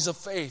testimonies of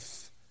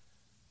faith,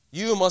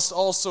 you must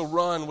also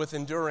run with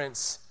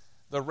endurance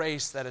the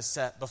race that is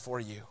set before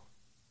you.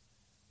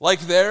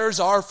 Like theirs,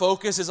 our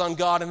focus is on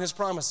God and his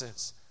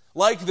promises.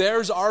 Like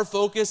theirs, our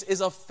focus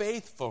is a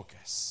faith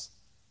focus.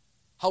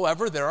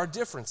 However, there are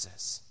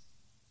differences.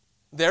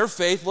 Their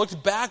faith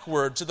looked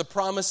backward to the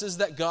promises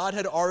that God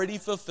had already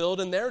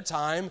fulfilled in their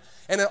time,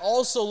 and it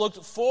also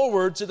looked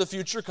forward to the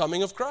future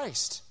coming of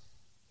Christ.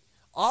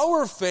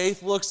 Our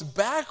faith looks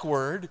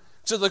backward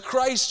to the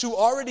Christ who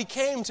already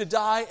came to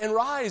die and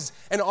rise.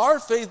 And our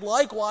faith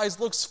likewise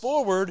looks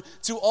forward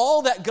to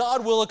all that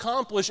God will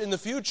accomplish in the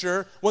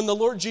future when the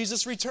Lord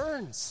Jesus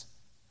returns.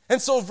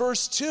 And so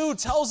verse 2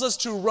 tells us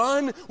to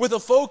run with a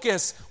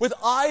focus, with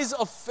eyes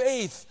of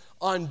faith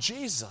on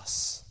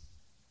Jesus.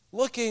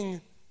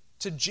 Looking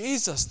to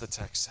Jesus, the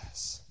text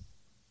says.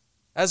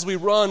 As we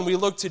run, we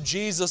look to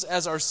Jesus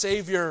as our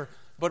Savior,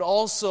 but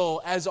also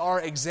as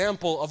our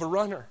example of a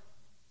runner.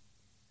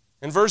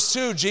 In verse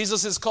 2,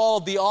 Jesus is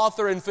called the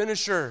author and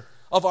finisher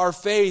of our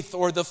faith,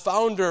 or the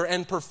founder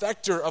and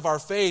perfecter of our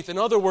faith. In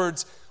other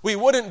words, we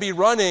wouldn't be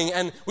running,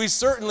 and we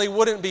certainly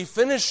wouldn't be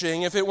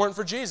finishing if it weren't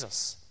for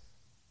Jesus.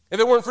 If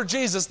it weren't for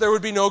Jesus, there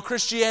would be no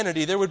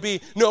Christianity. There would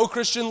be no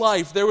Christian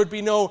life. There would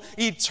be no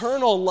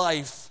eternal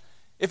life.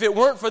 If it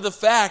weren't for the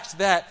fact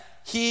that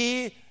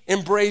he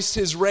embraced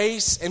his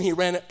race and he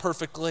ran it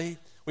perfectly.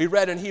 We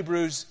read in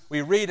Hebrews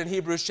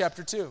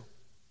chapter 2.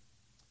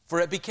 For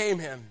it became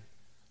him,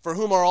 for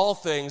whom are all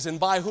things, and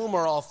by whom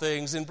are all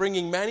things, in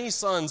bringing many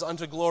sons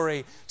unto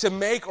glory, to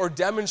make or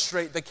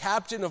demonstrate the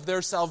captain of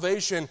their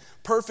salvation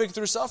perfect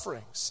through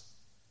sufferings.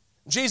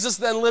 Jesus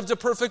then lived a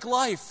perfect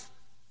life.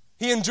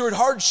 He endured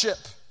hardship.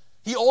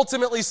 He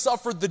ultimately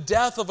suffered the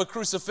death of a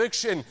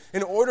crucifixion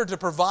in order to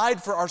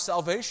provide for our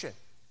salvation.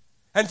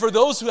 And for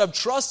those who have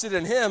trusted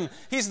in him,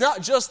 he's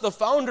not just the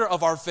founder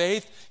of our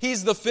faith,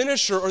 he's the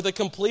finisher or the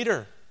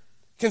completer.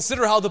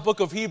 Consider how the book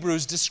of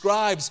Hebrews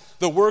describes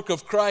the work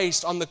of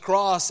Christ on the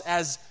cross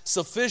as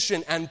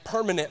sufficient and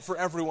permanent for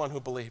everyone who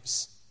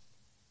believes.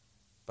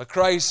 But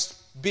Christ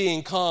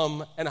being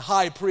come and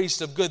high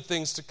priest of good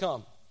things to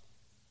come,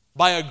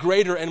 by a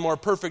greater and more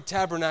perfect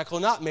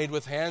tabernacle not made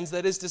with hands,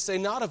 that is to say,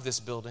 not of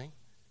this building,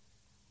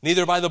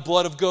 neither by the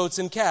blood of goats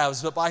and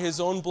calves, but by his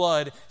own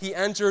blood, he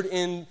entered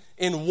in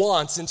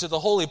once into the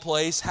holy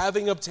place,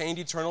 having obtained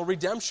eternal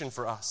redemption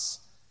for us.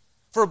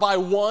 For by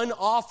one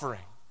offering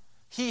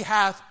he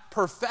hath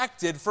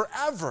perfected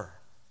forever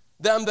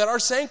them that are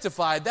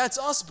sanctified. That's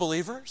us,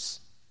 believers.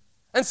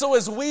 And so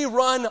as we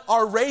run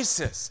our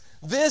races,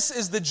 this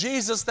is the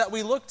Jesus that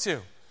we look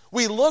to.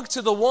 We look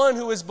to the one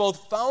who is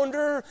both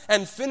founder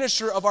and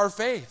finisher of our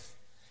faith.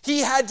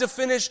 He had to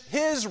finish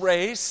his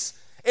race,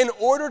 in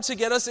order to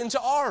get us into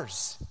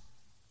ours.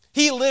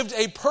 He lived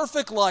a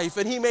perfect life,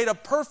 and he made a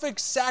perfect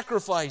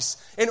sacrifice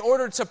in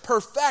order to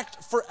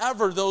perfect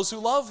forever those who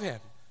love him.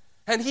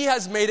 And he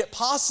has made it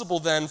possible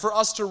then for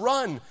us to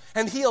run,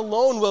 and he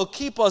alone will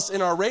keep us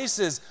in our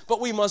races, but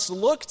we must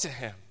look to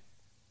him.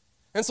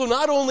 And so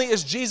not only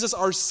is Jesus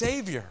our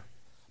Savior,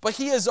 but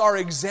he is our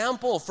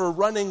example for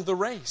running the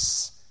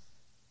race.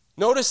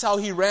 Notice how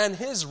he ran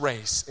his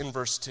race in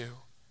verse 2.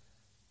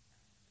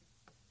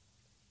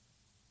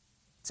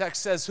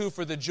 Text says, who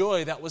for the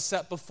joy that was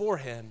set before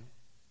him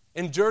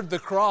endured the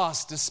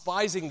cross,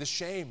 despising the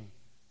shame,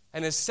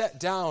 and is set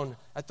down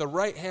at the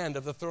right hand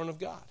of the throne of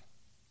God.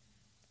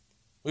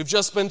 We've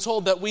just been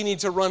told that we need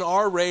to run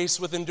our race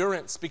with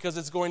endurance because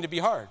it's going to be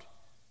hard.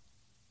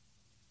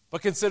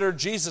 But consider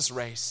Jesus'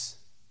 race.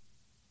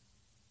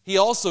 He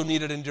also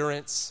needed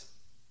endurance.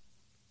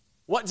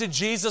 What did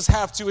Jesus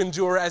have to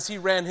endure as he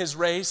ran his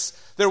race?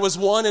 There was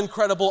one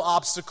incredible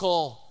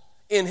obstacle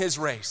in his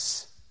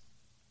race: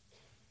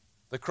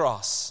 the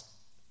cross.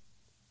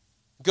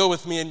 Go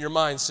with me in your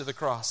minds to the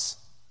cross.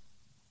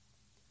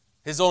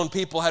 His own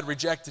people had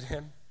rejected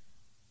him.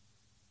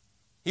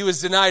 He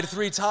was denied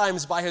 3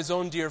 times by his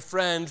own dear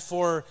friend.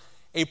 For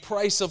a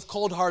price of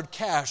cold hard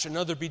cash,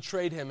 another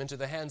betrayed him into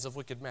the hands of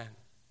wicked men.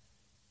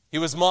 He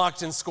was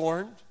mocked and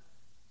scorned.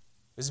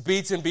 He was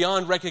beaten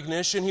beyond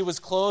recognition. He was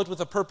clothed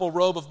with a purple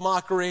robe of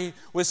mockery,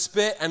 with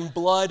spit and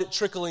blood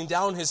trickling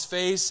down his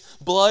face,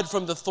 blood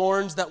from the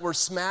thorns that were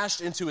smashed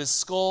into his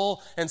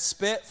skull, and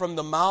spit from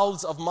the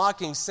mouths of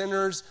mocking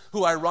sinners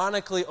who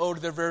ironically owed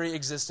their very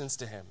existence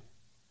to him.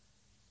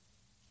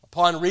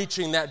 Upon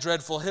reaching that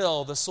dreadful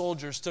hill, the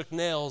soldiers took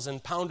nails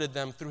and pounded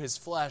them through his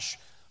flesh,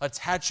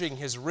 attaching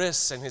his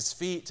wrists and his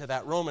feet to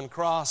that Roman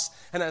cross.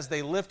 And as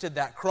they lifted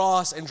that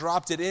cross and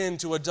dropped it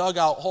into a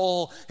dugout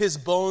hole, his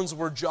bones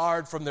were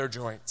jarred from their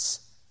joints.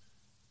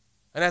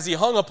 And as he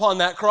hung upon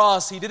that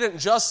cross, he didn't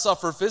just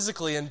suffer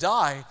physically and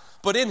die,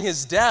 but in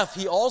his death,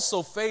 he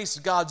also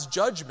faced God's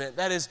judgment.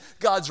 That is,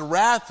 God's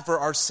wrath for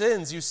our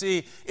sins. You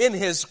see, in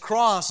his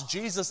cross,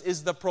 Jesus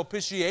is the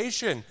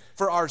propitiation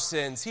for our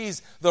sins.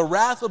 He's the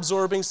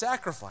wrath-absorbing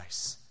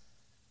sacrifice.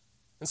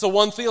 And so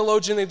one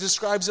theologian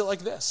describes it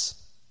like this: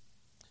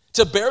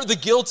 to bear the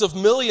guilt of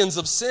millions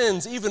of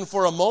sins, even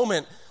for a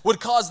moment, would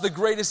cause the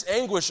greatest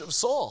anguish of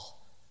soul.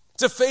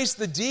 To face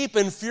the deep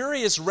and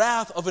furious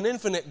wrath of an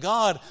infinite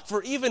God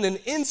for even an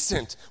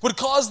instant would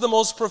cause the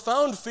most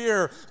profound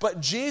fear.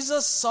 But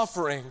Jesus'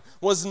 suffering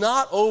was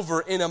not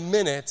over in a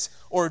minute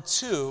or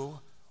 2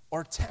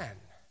 or 10.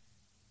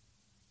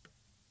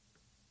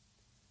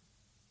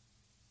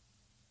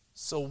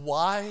 So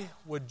why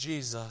would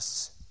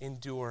Jesus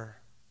endure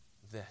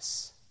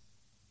this?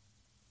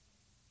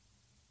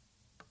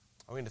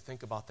 I'm going to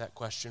think about that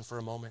question for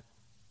a moment.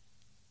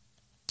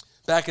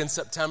 Back in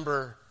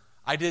September,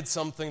 I did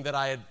something that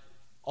I had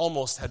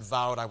almost had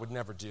vowed I would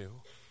never do.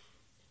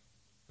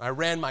 I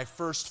ran my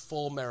first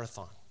full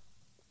marathon.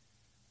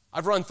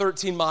 I've run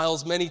 13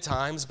 miles many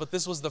times, but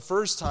this was the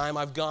first time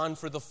I've gone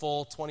for the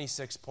full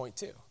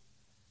 26.2.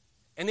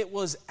 And it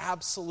was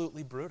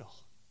absolutely brutal.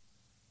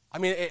 I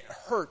mean, it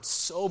hurt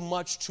so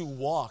much to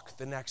walk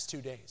the next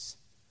 2 days.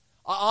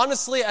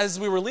 Honestly, as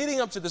we were leading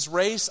up to this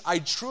race, I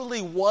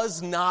truly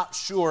was not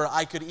sure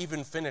I could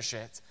even finish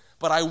it.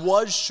 But I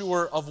was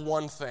sure of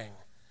one thing: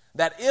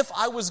 that if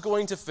I was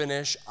going to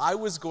finish, I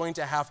was going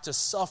to have to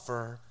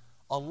suffer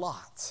a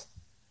lot.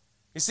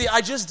 You see, I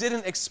just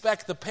didn't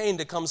expect the pain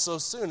to come so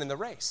soon in the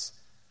race.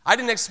 I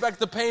didn't expect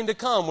the pain to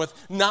come with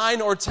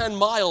 9 or 10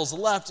 miles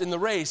left in the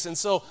race. And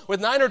so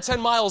with 9 or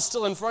 10 miles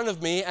still in front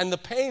of me and the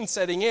pain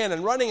setting in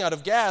and running out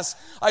of gas,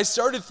 I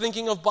started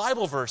thinking of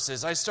Bible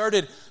verses. I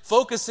started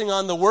focusing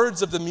on the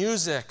words of the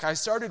music. I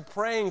started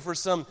praying for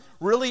some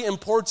really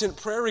important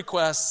prayer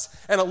requests.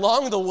 And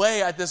along the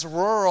way at this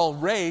rural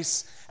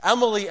race,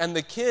 Emily and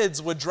the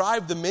kids would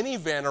drive the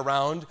minivan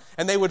around,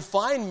 and they would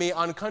find me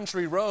on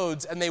country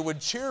roads, and they would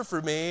cheer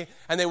for me,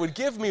 and they would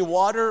give me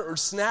water or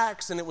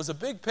snacks, and it was a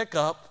big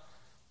pickup.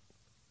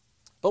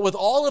 But with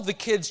all of the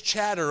kids'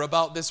 chatter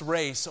about this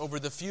race over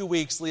the few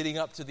weeks leading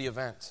up to the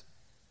event,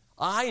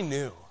 I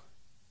knew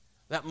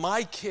that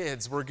my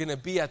kids were going to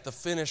be at the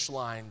finish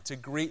line to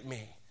greet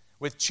me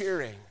with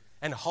cheering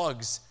and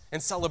hugs and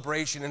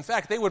celebration. In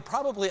fact, they would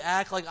probably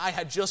act like I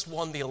had just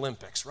won the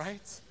Olympics,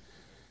 right?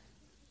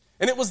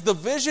 And it was the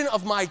vision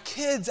of my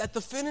kids at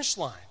the finish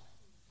line.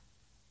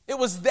 It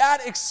was that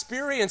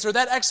experience or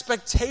that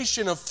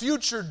expectation of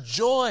future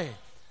joy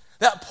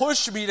that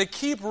pushed me to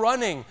keep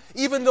running,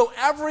 even though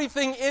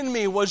everything in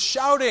me was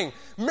shouting,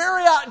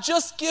 "Marriott,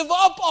 just give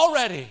up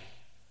already."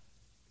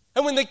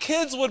 And when the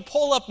kids would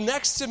pull up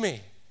next to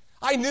me,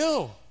 I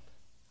knew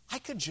I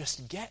could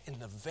just get in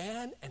the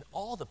van and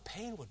all the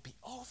pain would be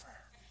over.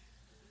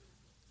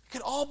 It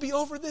could all be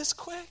over this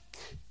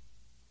quick.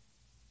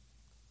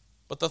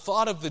 But the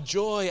thought of the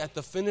joy at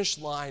the finish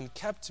line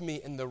kept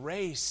me in the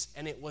race,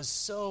 and it was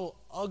so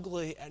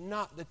ugly and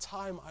not the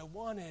time I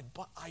wanted,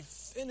 but I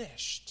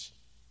finished.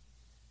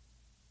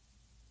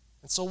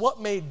 And so what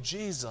made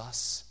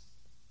Jesus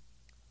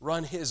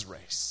run his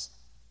race?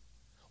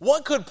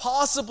 What could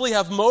possibly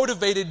have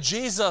motivated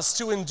Jesus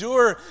to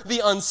endure the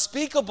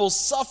unspeakable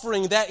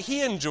suffering that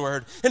he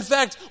endured? In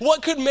fact,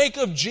 what could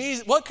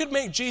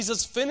make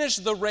Jesus finish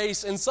the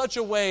race in such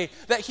a way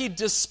that he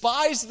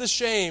despised the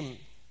shame?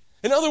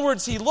 In other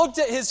words, he looked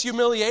at his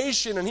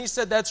humiliation and he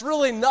said, "That's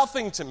really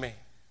nothing to me."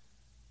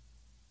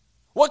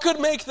 What could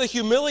make the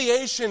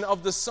humiliation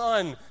of the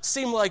Son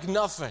seem like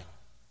nothing?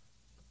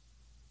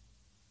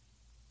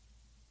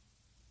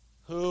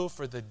 Who,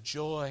 for the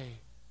joy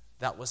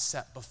that was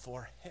set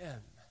before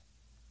him,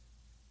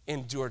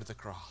 endured the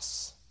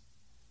cross.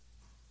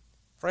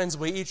 Friends,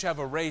 we each have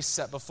a race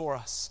set before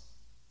us.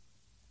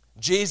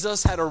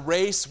 Jesus had a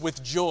race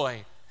with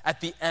joy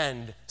at the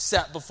end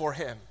set before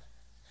him.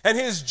 And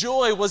his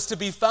joy was to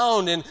be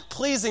found in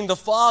pleasing the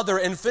Father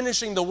and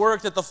finishing the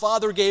work that the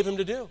Father gave him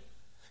to do.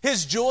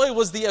 His joy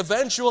was the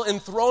eventual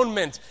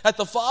enthronement at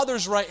the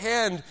Father's right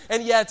hand,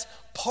 and yet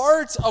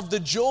part of the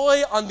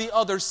joy on the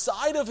other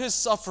side of his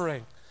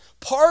suffering,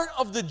 part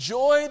of the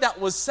joy that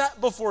was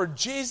set before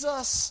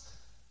Jesus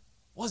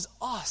was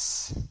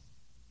us.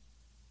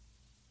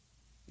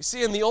 You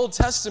see, in the Old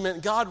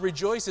Testament, God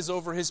rejoices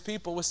over his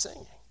people with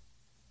singing.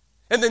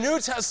 In the New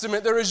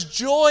Testament, there is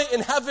joy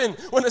in heaven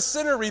when a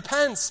sinner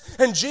repents,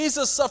 and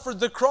Jesus suffered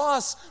the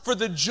cross for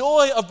the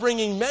joy of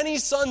bringing many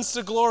sons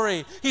to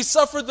glory. He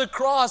suffered the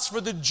cross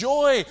for the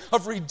joy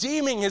of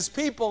redeeming his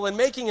people and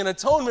making an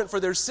atonement for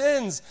their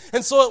sins.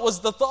 And so it was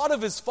the thought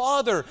of his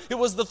Father, it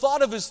was the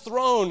thought of his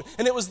throne,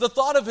 and it was the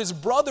thought of his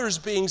brothers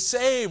being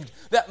saved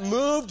that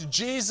moved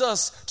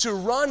Jesus to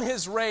run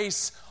his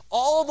race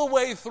all the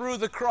way through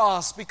the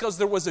cross, because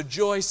there was a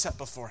joy set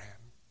before him.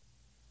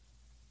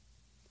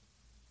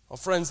 Well,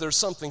 friends, there's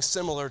something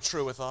similar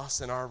true with us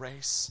in our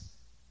race.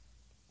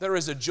 There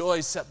is a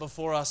joy set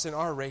before us in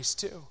our race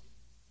too.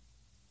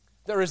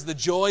 There is the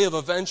joy of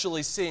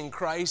eventually seeing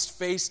Christ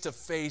face to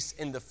face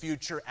in the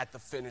future at the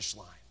finish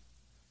line.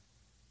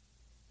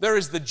 There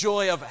is the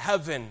joy of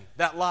heaven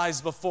that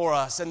lies before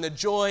us and the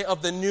joy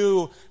of the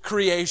new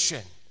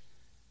creation.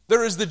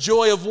 There is the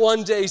joy of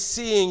one day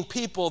seeing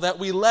people that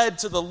we led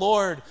to the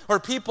Lord, or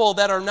people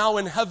that are now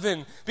in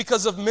heaven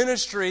because of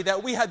ministry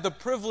that we had the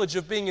privilege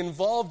of being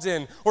involved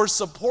in or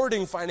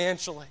supporting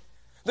financially.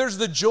 There's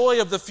the joy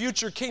of the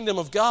future kingdom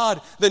of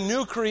God, the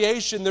new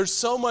creation. There's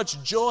so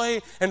much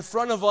joy in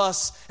front of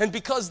us, and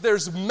because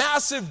there's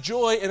massive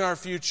joy in our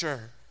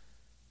future,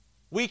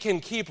 we can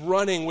keep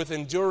running with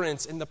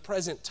endurance in the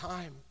present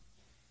time.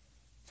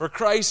 For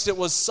Christ, it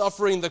was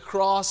suffering the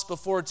cross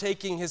before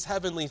taking his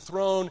heavenly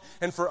throne.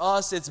 And for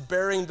us, it's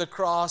bearing the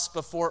cross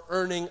before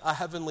earning a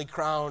heavenly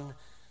crown.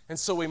 And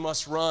so we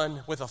must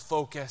run with a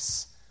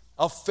focus,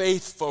 a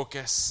faith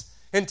focus,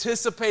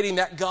 anticipating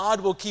that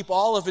God will keep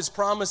all of his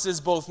promises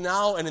both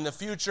now and in the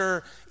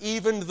future,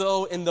 even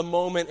though in the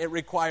moment it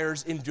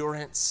requires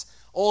endurance.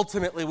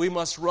 Ultimately, we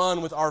must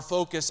run with our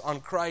focus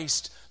on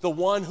Christ, the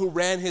one who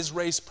ran his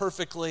race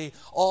perfectly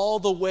all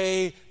the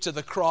way to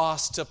the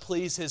cross to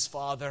please his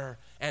Father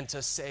and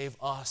to save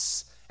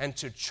us and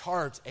to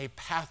chart a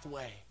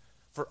pathway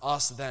for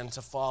us then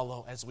to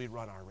follow as we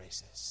run our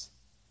races.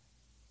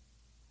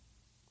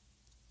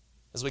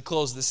 As we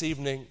close this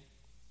evening,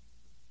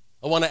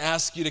 I want to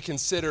ask you to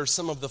consider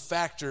some of the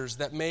factors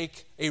that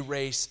make a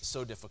race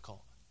so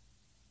difficult.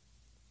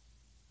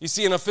 You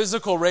see, in a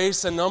physical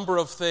race, a number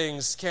of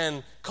things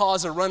can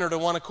cause a runner to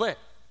want to quit.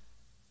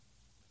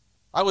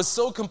 I was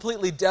so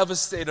completely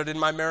devastated in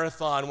my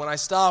marathon when I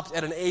stopped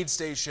at an aid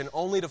station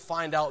only to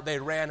find out they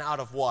ran out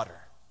of water.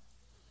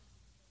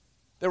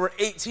 There were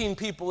 18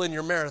 people in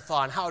your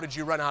marathon. How did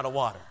you run out of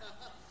water?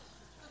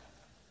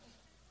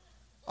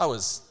 I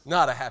was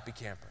not a happy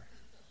camper.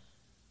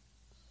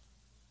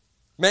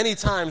 Many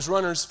times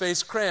runners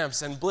face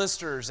cramps and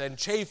blisters and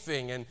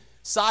chafing and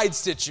side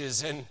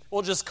stitches, and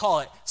we'll just call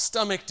it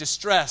stomach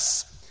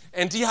distress,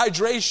 and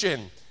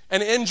dehydration,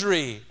 and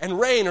injury, and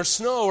rain or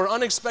snow or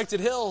unexpected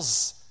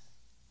hills.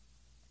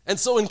 And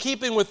so in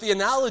keeping with the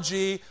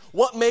analogy,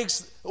 what makes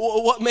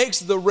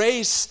the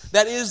race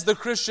that is the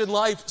Christian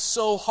life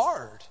so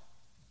hard?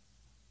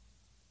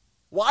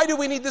 Why do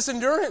we need this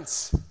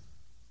endurance?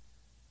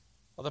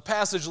 Well, the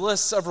passage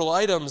lists several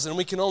items, and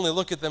we can only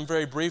look at them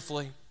very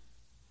briefly.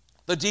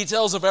 The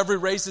details of every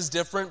race is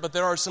different, but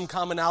there are some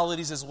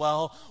commonalities as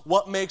well.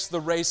 What makes the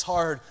race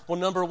hard? Well,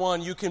 number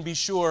one, you can be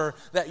sure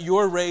that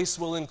your race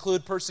will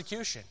include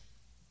persecution.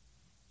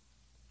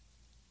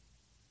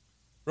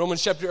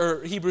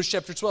 Hebrews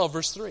chapter 12,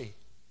 verse 3.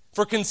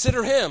 For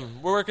consider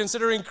him, we're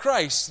considering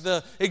Christ,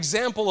 the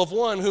example of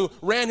one who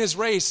ran his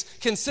race.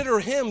 Consider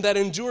him that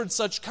endured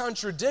such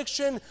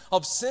contradiction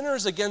of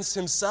sinners against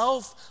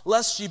himself,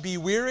 lest ye be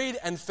wearied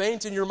and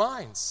faint in your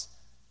minds.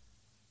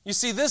 You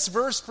see, this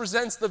verse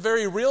presents the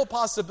very real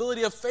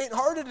possibility of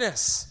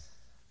faint-heartedness.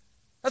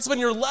 That's when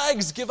your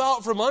legs give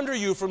out from under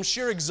you from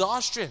sheer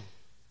exhaustion.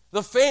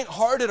 The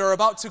faint-hearted are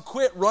about to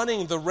quit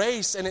running the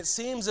race, and it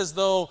seems as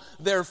though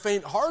their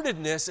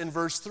faint-heartedness in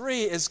verse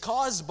 3 is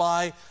caused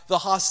by the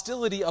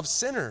hostility of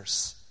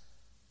sinners.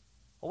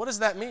 Well, what does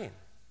that mean?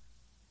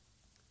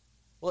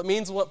 Well, it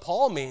means what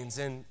Paul means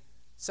in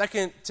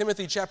 2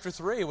 Timothy chapter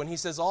 3, when he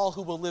says all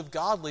who will live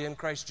godly in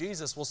Christ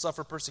Jesus will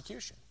suffer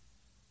persecution.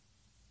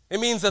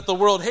 It means that the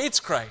world hates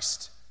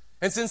Christ.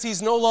 And since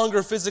he's no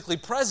longer physically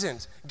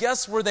present,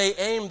 guess where they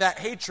aim that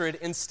hatred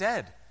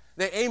instead?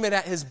 They aim it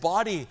at his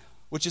body,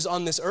 which is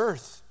on this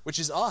earth, which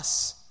is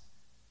us.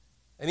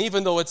 And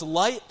even though it's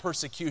light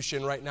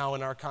persecution right now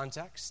in our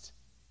context,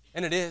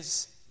 and it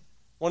is,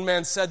 one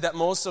man said that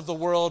most of the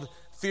world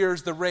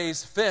fears the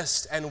raised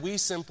fist, and we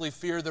simply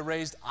fear the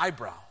raised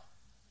eyebrow.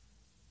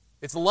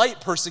 It's light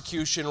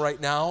persecution right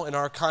now in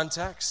our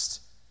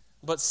context,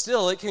 but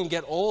still it can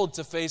get old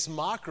to face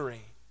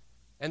mockery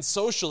and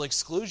social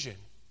exclusion.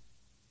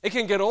 It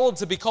can get old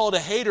to be called a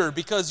hater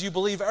because you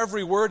believe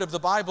every word of the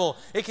Bible.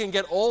 It can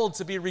get old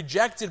to be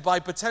rejected by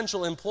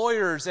potential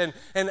employers and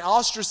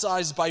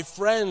ostracized by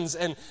friends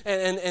and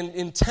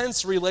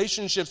intense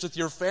relationships with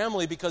your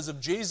family because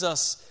of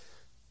Jesus.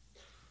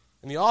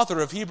 And the author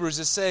of Hebrews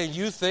is saying,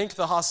 you think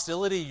the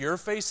hostility you're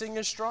facing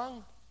is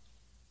strong?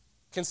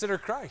 Consider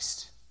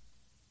Christ.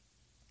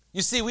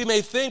 You see, we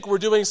may think we're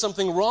doing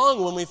something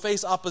wrong when we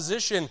face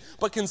opposition,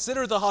 but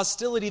consider the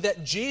hostility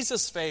that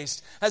Jesus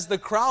faced as the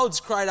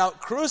crowds cried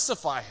out,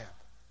 "Crucify him."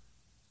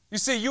 You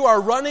see, you are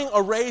running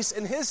a race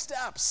in his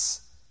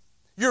steps.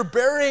 You're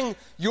bearing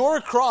your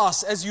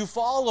cross as you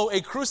follow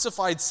a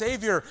crucified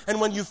Savior.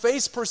 And when you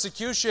face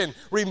persecution,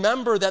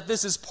 remember that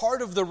this is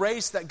part of the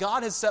race that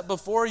God has set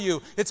before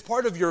you. It's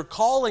part of your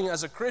calling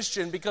as a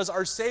Christian because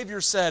our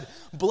Savior said,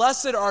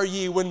 "Blessed are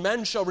ye when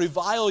men shall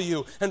revile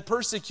you and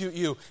persecute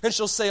you, and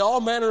shall say all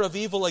manner of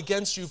evil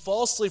against you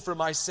falsely for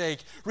my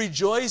sake.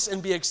 Rejoice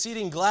and be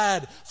exceeding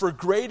glad, for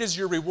great is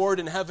your reward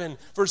in heaven.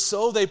 For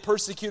so they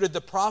persecuted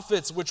the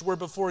prophets which were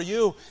before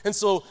you." And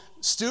so,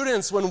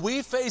 students, when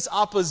we face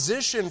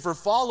opposition for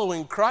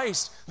following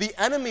Christ, the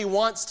enemy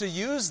wants to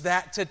use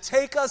that to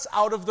take us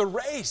out of the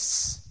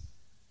race.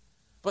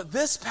 But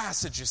this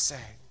passage is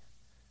saying,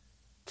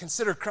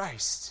 consider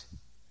Christ.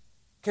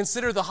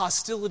 Consider the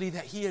hostility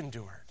that he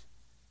endured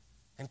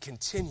and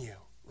continue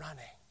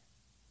running.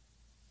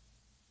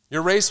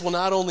 Your race will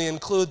not only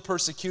include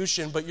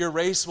persecution, but your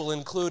race will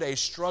include a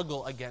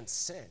struggle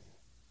against sin.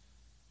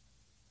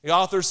 The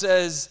author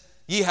says,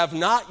 "Ye have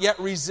not yet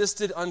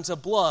resisted unto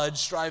blood,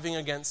 striving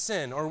against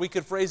sin." Or we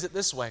could phrase it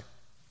this way.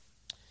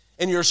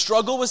 In your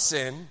struggle with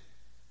sin,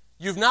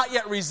 you've not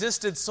yet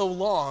resisted so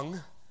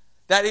long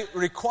that it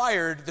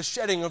required the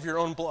shedding of your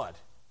own blood.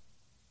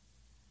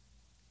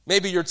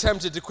 Maybe you're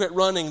tempted to quit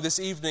running this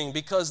evening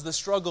because the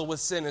struggle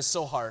with sin is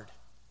so hard.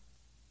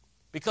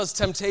 Because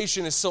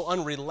temptation is so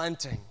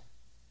unrelenting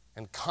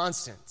and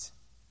constant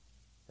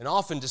and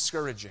often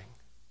discouraging.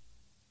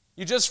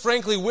 You just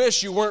frankly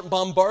wish you weren't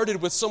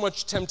bombarded with so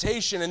much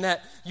temptation and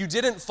that you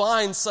didn't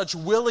find such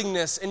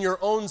willingness in your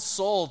own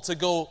soul to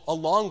go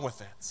along with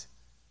it.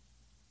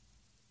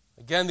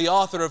 Again, the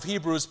author of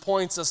Hebrews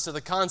points us to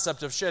the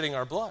concept of shedding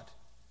our blood.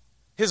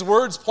 His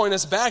words point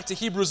us back to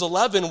Hebrews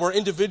 11, where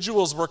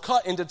individuals were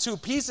cut into two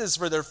pieces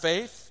for their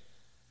faith.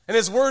 And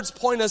his words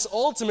point us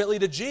ultimately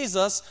to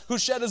Jesus, who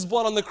shed his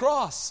blood on the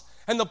cross.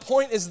 And the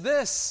point is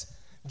this: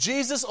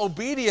 Jesus'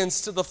 obedience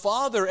to the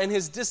Father and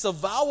his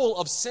disavowal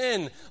of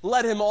sin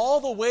led him all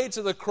the way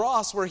to the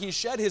cross where he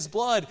shed his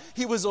blood.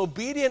 He was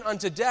obedient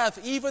unto death,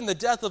 even the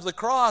death of the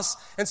cross.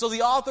 And so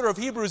the author of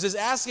Hebrews is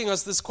asking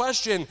us this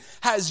question: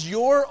 has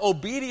your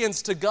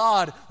obedience to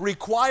God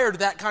required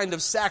that kind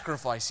of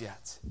sacrifice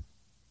yet?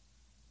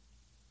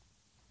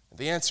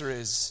 The answer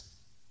is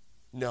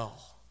no.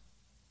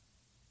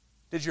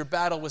 Did your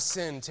battle with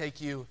sin take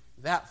you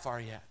that far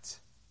yet?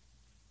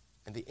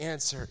 And the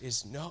answer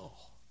is no.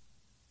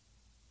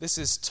 This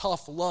is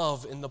tough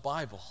love in the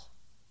Bible.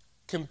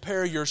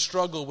 Compare your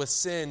struggle with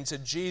sin to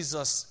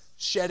Jesus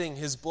shedding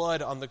his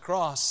blood on the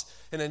cross.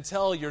 And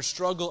until your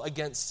struggle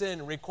against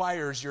sin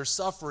requires your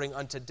suffering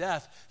unto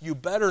death, you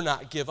better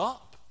not give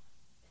up.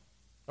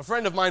 A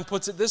friend of mine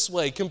puts it this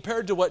way: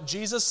 compared to what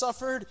Jesus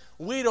suffered,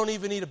 we don't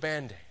even need a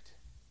Band-Aid.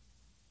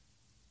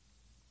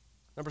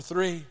 Number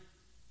 3,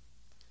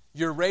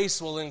 your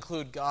race will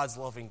include God's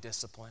loving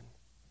discipline.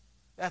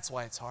 That's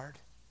why it's hard.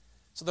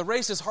 So the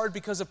race is hard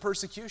because of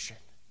persecution.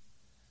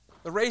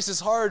 The race is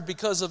hard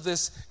because of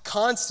this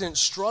constant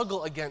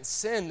struggle against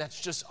sin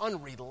that's just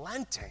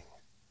unrelenting.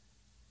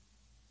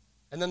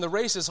 And then the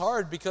race is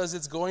hard because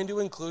it's going to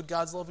include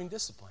God's loving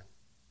discipline.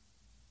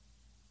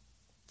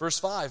 Verse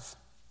 5,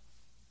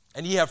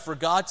 "And ye have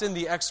forgotten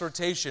the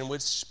exhortation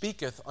which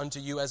speaketh unto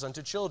you as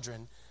unto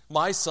children.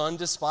 My son,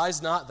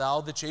 despise not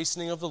thou the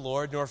chastening of the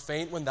Lord, nor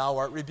faint when thou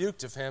art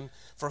rebuked of him.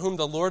 For whom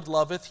the Lord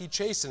loveth, he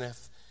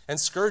chasteneth, and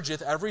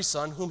scourgeth every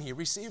son whom he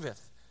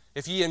receiveth.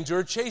 If ye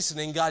endure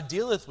chastening, God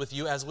dealeth with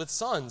you as with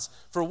sons.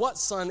 For what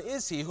son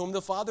is he whom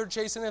the Father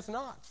chasteneth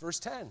not?" Verse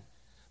 10.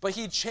 "But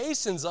he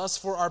chastens us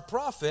for our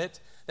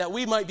profit, that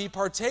we might be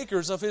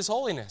partakers of his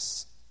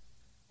holiness.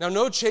 Now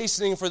no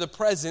chastening for the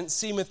present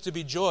seemeth to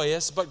be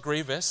joyous, but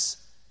grievous.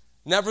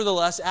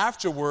 Nevertheless,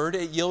 afterward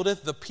it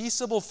yieldeth the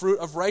peaceable fruit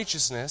of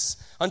righteousness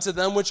unto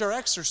them which are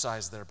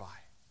exercised thereby."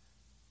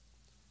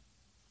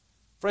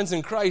 Friends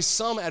in Christ,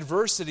 some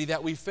adversity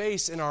that we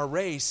face in our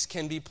race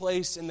can be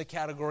placed in the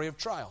category of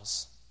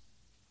trials.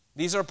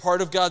 These are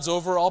part of God's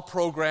overall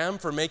program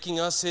for making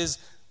us His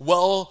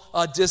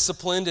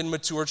well-disciplined and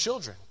mature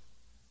children.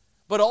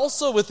 But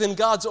also within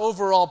God's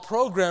overall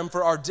program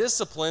for our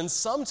discipline,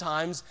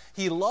 sometimes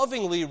He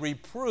lovingly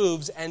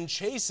reproves and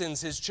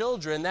chastens His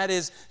children. That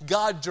is,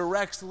 God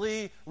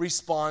directly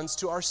responds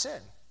to our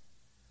sin.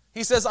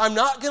 He says, I'm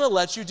not going to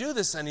let you do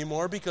this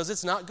anymore because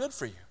it's not good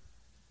for you.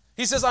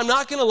 He says, I'm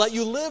not going to let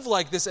you live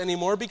like this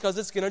anymore because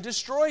it's going to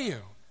destroy you.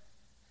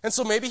 And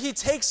so maybe He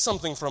takes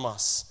something from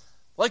us,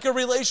 like a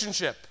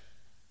relationship,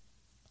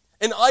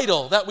 an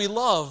idol that we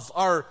love,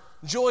 our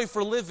joy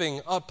for living,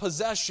 a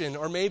possession,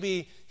 or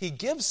maybe He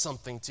gives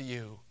something to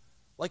you,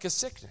 like a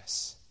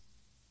sickness.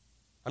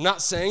 I'm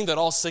not saying that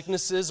all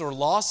sicknesses or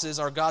losses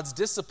are God's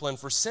discipline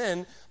for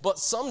sin, but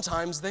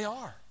sometimes they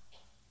are.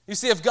 You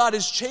see, if God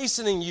is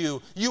chastening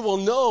you, you will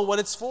know what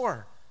it's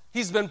for.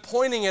 He's been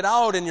pointing it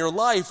out in your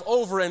life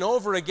over and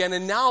over again,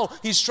 and now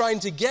He's trying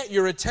to get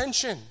your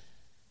attention.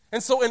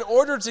 And so in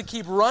order to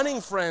keep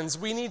running, friends,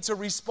 we need to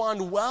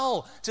respond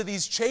well to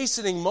these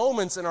chastening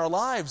moments in our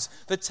lives.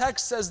 The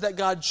text says that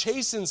God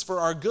chastens for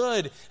our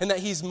good and that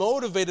He's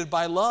motivated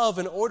by love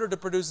in order to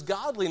produce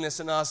godliness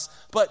in us.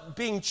 But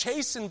being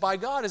chastened by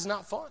God is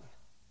not fun.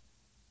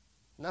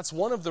 And that's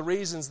one of the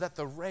reasons that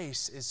the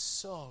race is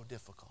so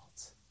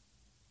difficult.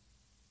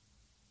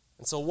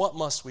 And so what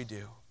must we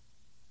do?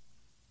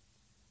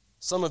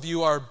 Some of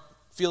you are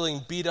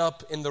feeling beat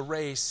up in the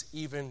race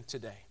even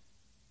today.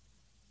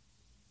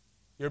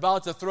 You're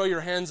about to throw your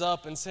hands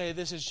up and say,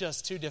 this is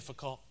just too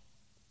difficult.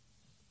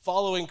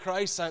 Following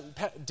Christ,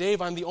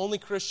 Dave, I'm the only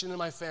Christian in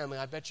my family.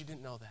 I bet you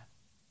didn't know that.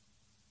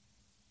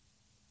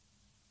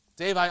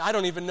 Dave, I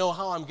don't even know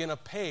how I'm going to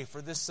pay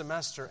for this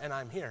semester, and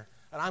I'm here,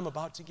 and I'm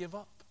about to give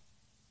up.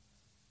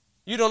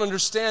 You don't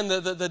understand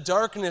the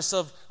darkness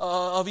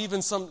of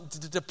even some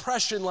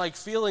depression-like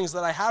feelings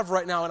that I have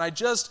right now, and I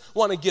just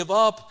want to give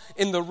up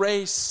in the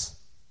race.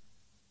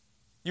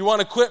 You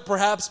want to quit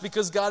perhaps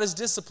because God is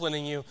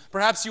disciplining you.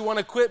 Perhaps you want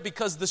to quit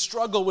because the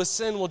struggle with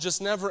sin will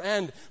just never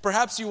end.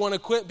 Perhaps you want to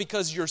quit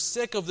because you're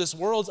sick of this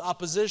world's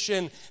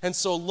opposition. And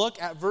so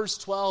look at verse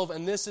 12,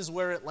 and this is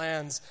where it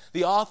lands.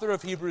 The author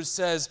of Hebrews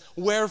says,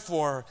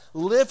 wherefore,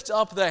 lift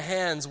up the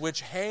hands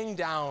which hang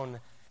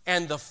down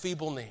and the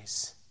feeble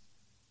knees.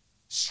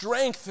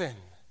 Strengthen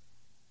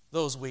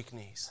those weak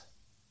knees.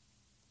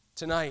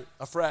 Tonight,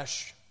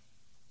 afresh,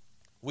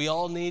 we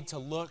all need to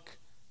look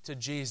to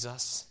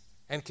Jesus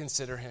and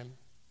consider Him.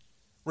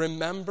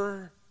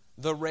 Remember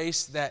the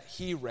race that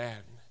He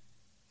ran,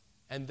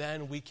 and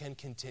then we can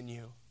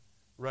continue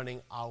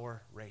running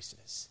our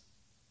races.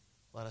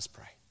 Let us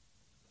pray.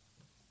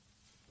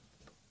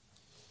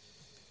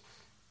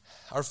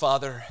 Our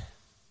Father,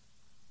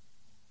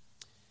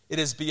 it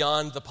is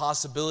beyond the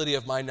possibility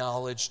of my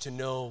knowledge to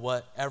know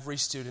what every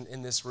student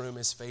in this room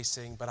is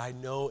facing, but I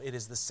know it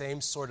is the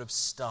same sort of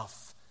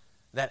stuff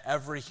that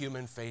every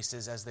human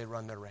faces as they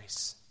run their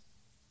race.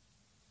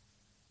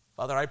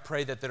 Father, I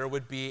pray that there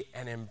would be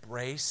an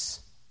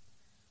embrace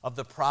of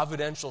the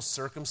providential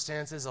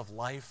circumstances of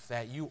life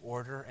that you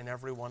order in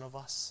every one of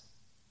us.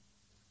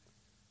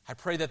 I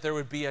pray that there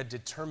would be a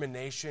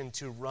determination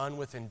to run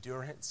with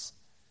endurance,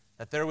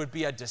 that there would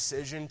be a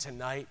decision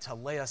tonight to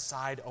lay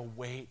aside a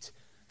weight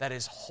that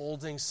is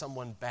holding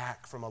someone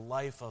back from a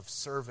life of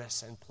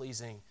service and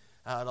pleasing,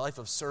 a life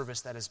of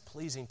service that is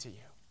pleasing to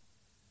you.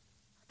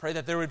 Pray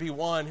that there would be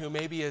one who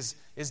maybe is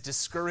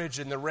discouraged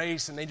in the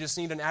race and they just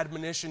need an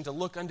admonition to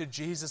look unto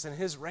Jesus in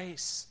His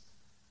race.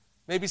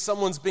 Maybe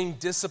someone's being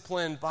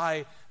disciplined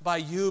by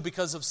you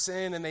because of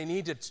sin and they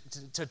need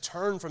to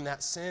turn from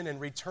that sin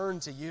and return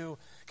to you.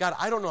 God,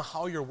 I don't know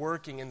how you're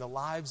working in the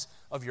lives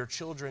of your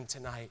children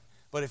tonight,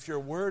 but if your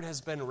word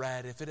has been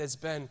read, if it has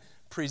been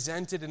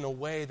presented in a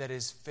way that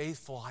is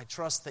faithful, I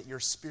trust that your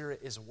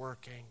Spirit is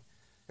working.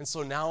 And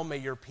so now may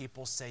your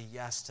people say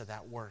yes to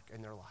that work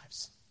in their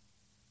lives.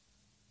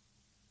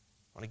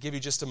 I want to give you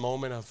just a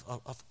moment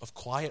of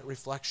quiet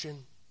reflection.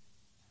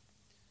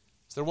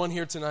 Is there one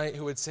here tonight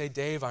who would say,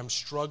 Dave, I'm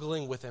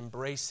struggling with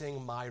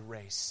embracing my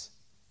race.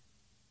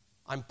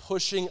 I'm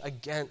pushing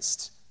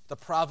against the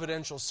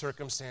providential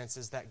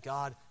circumstances that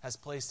God has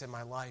placed in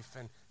my life,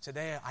 and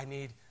today I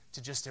need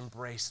to just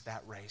embrace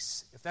that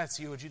race. If that's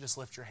you, would you just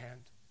lift your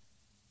hand?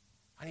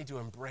 I need to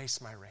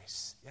embrace my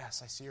race.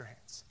 Yes, I see your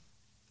hands.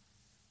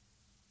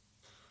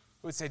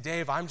 Who would say,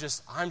 Dave,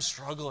 I'm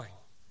struggling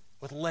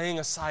with laying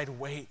aside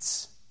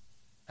weights,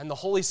 and the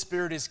Holy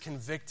Spirit is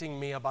convicting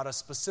me about a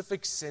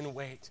specific sin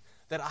weight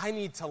that I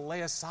need to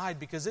lay aside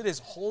because it is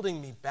holding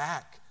me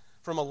back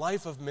from a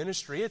life of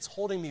ministry. It's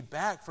holding me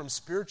back from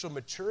spiritual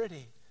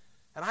maturity.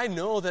 And I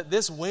know that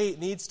this weight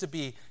needs to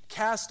be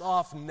cast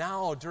off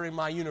now during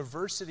my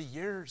university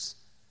years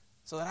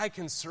so that I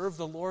can serve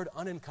the Lord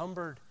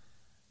unencumbered.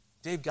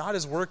 Dave, God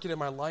is working in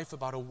my life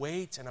about a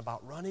weight and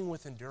about running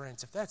with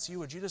endurance. If that's you,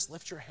 would you just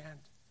lift your hand?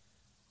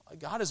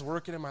 God is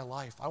working in my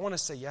life. I want to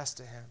say yes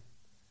to Him.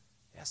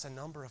 Yes, a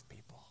number of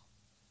people.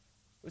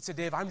 I would say,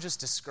 Dave, I'm just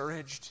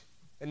discouraged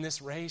in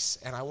this race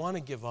and I want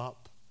to give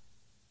up.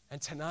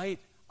 And tonight,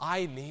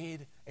 I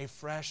need a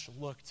fresh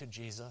look to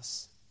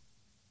Jesus.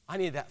 I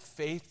need that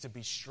faith to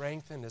be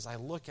strengthened as I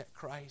look at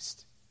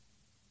Christ.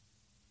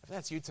 If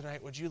that's you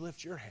tonight, would you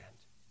lift your hand?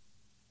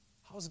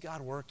 How is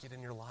God working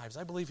in your lives?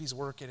 I believe he's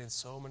working in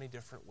so many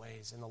different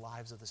ways in the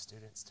lives of the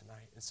students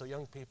tonight. And so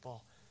young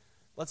people,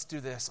 let's do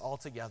this all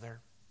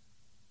together.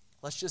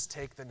 Let's just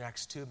take the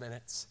next 2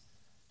 minutes.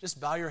 Just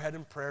bow your head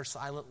in prayer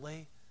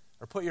silently,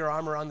 or put your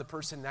arm around the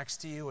person next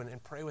to you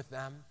and pray with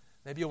them.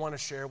 Maybe you want to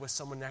share with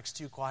someone next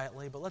to you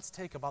quietly, but let's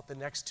take about the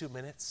next 2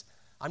 minutes.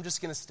 I'm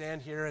just going to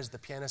stand here as the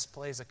pianist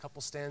plays a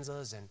couple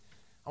stanzas, and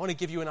I want to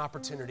give you an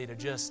opportunity to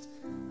just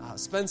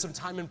spend some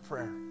time in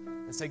prayer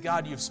and say,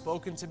 God, you've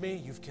spoken to me,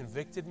 you've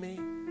convicted me,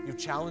 you've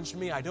challenged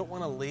me. I don't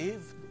want to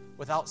leave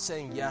without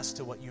saying yes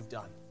to what you've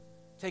done.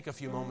 Take a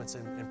few moments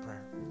in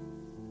prayer.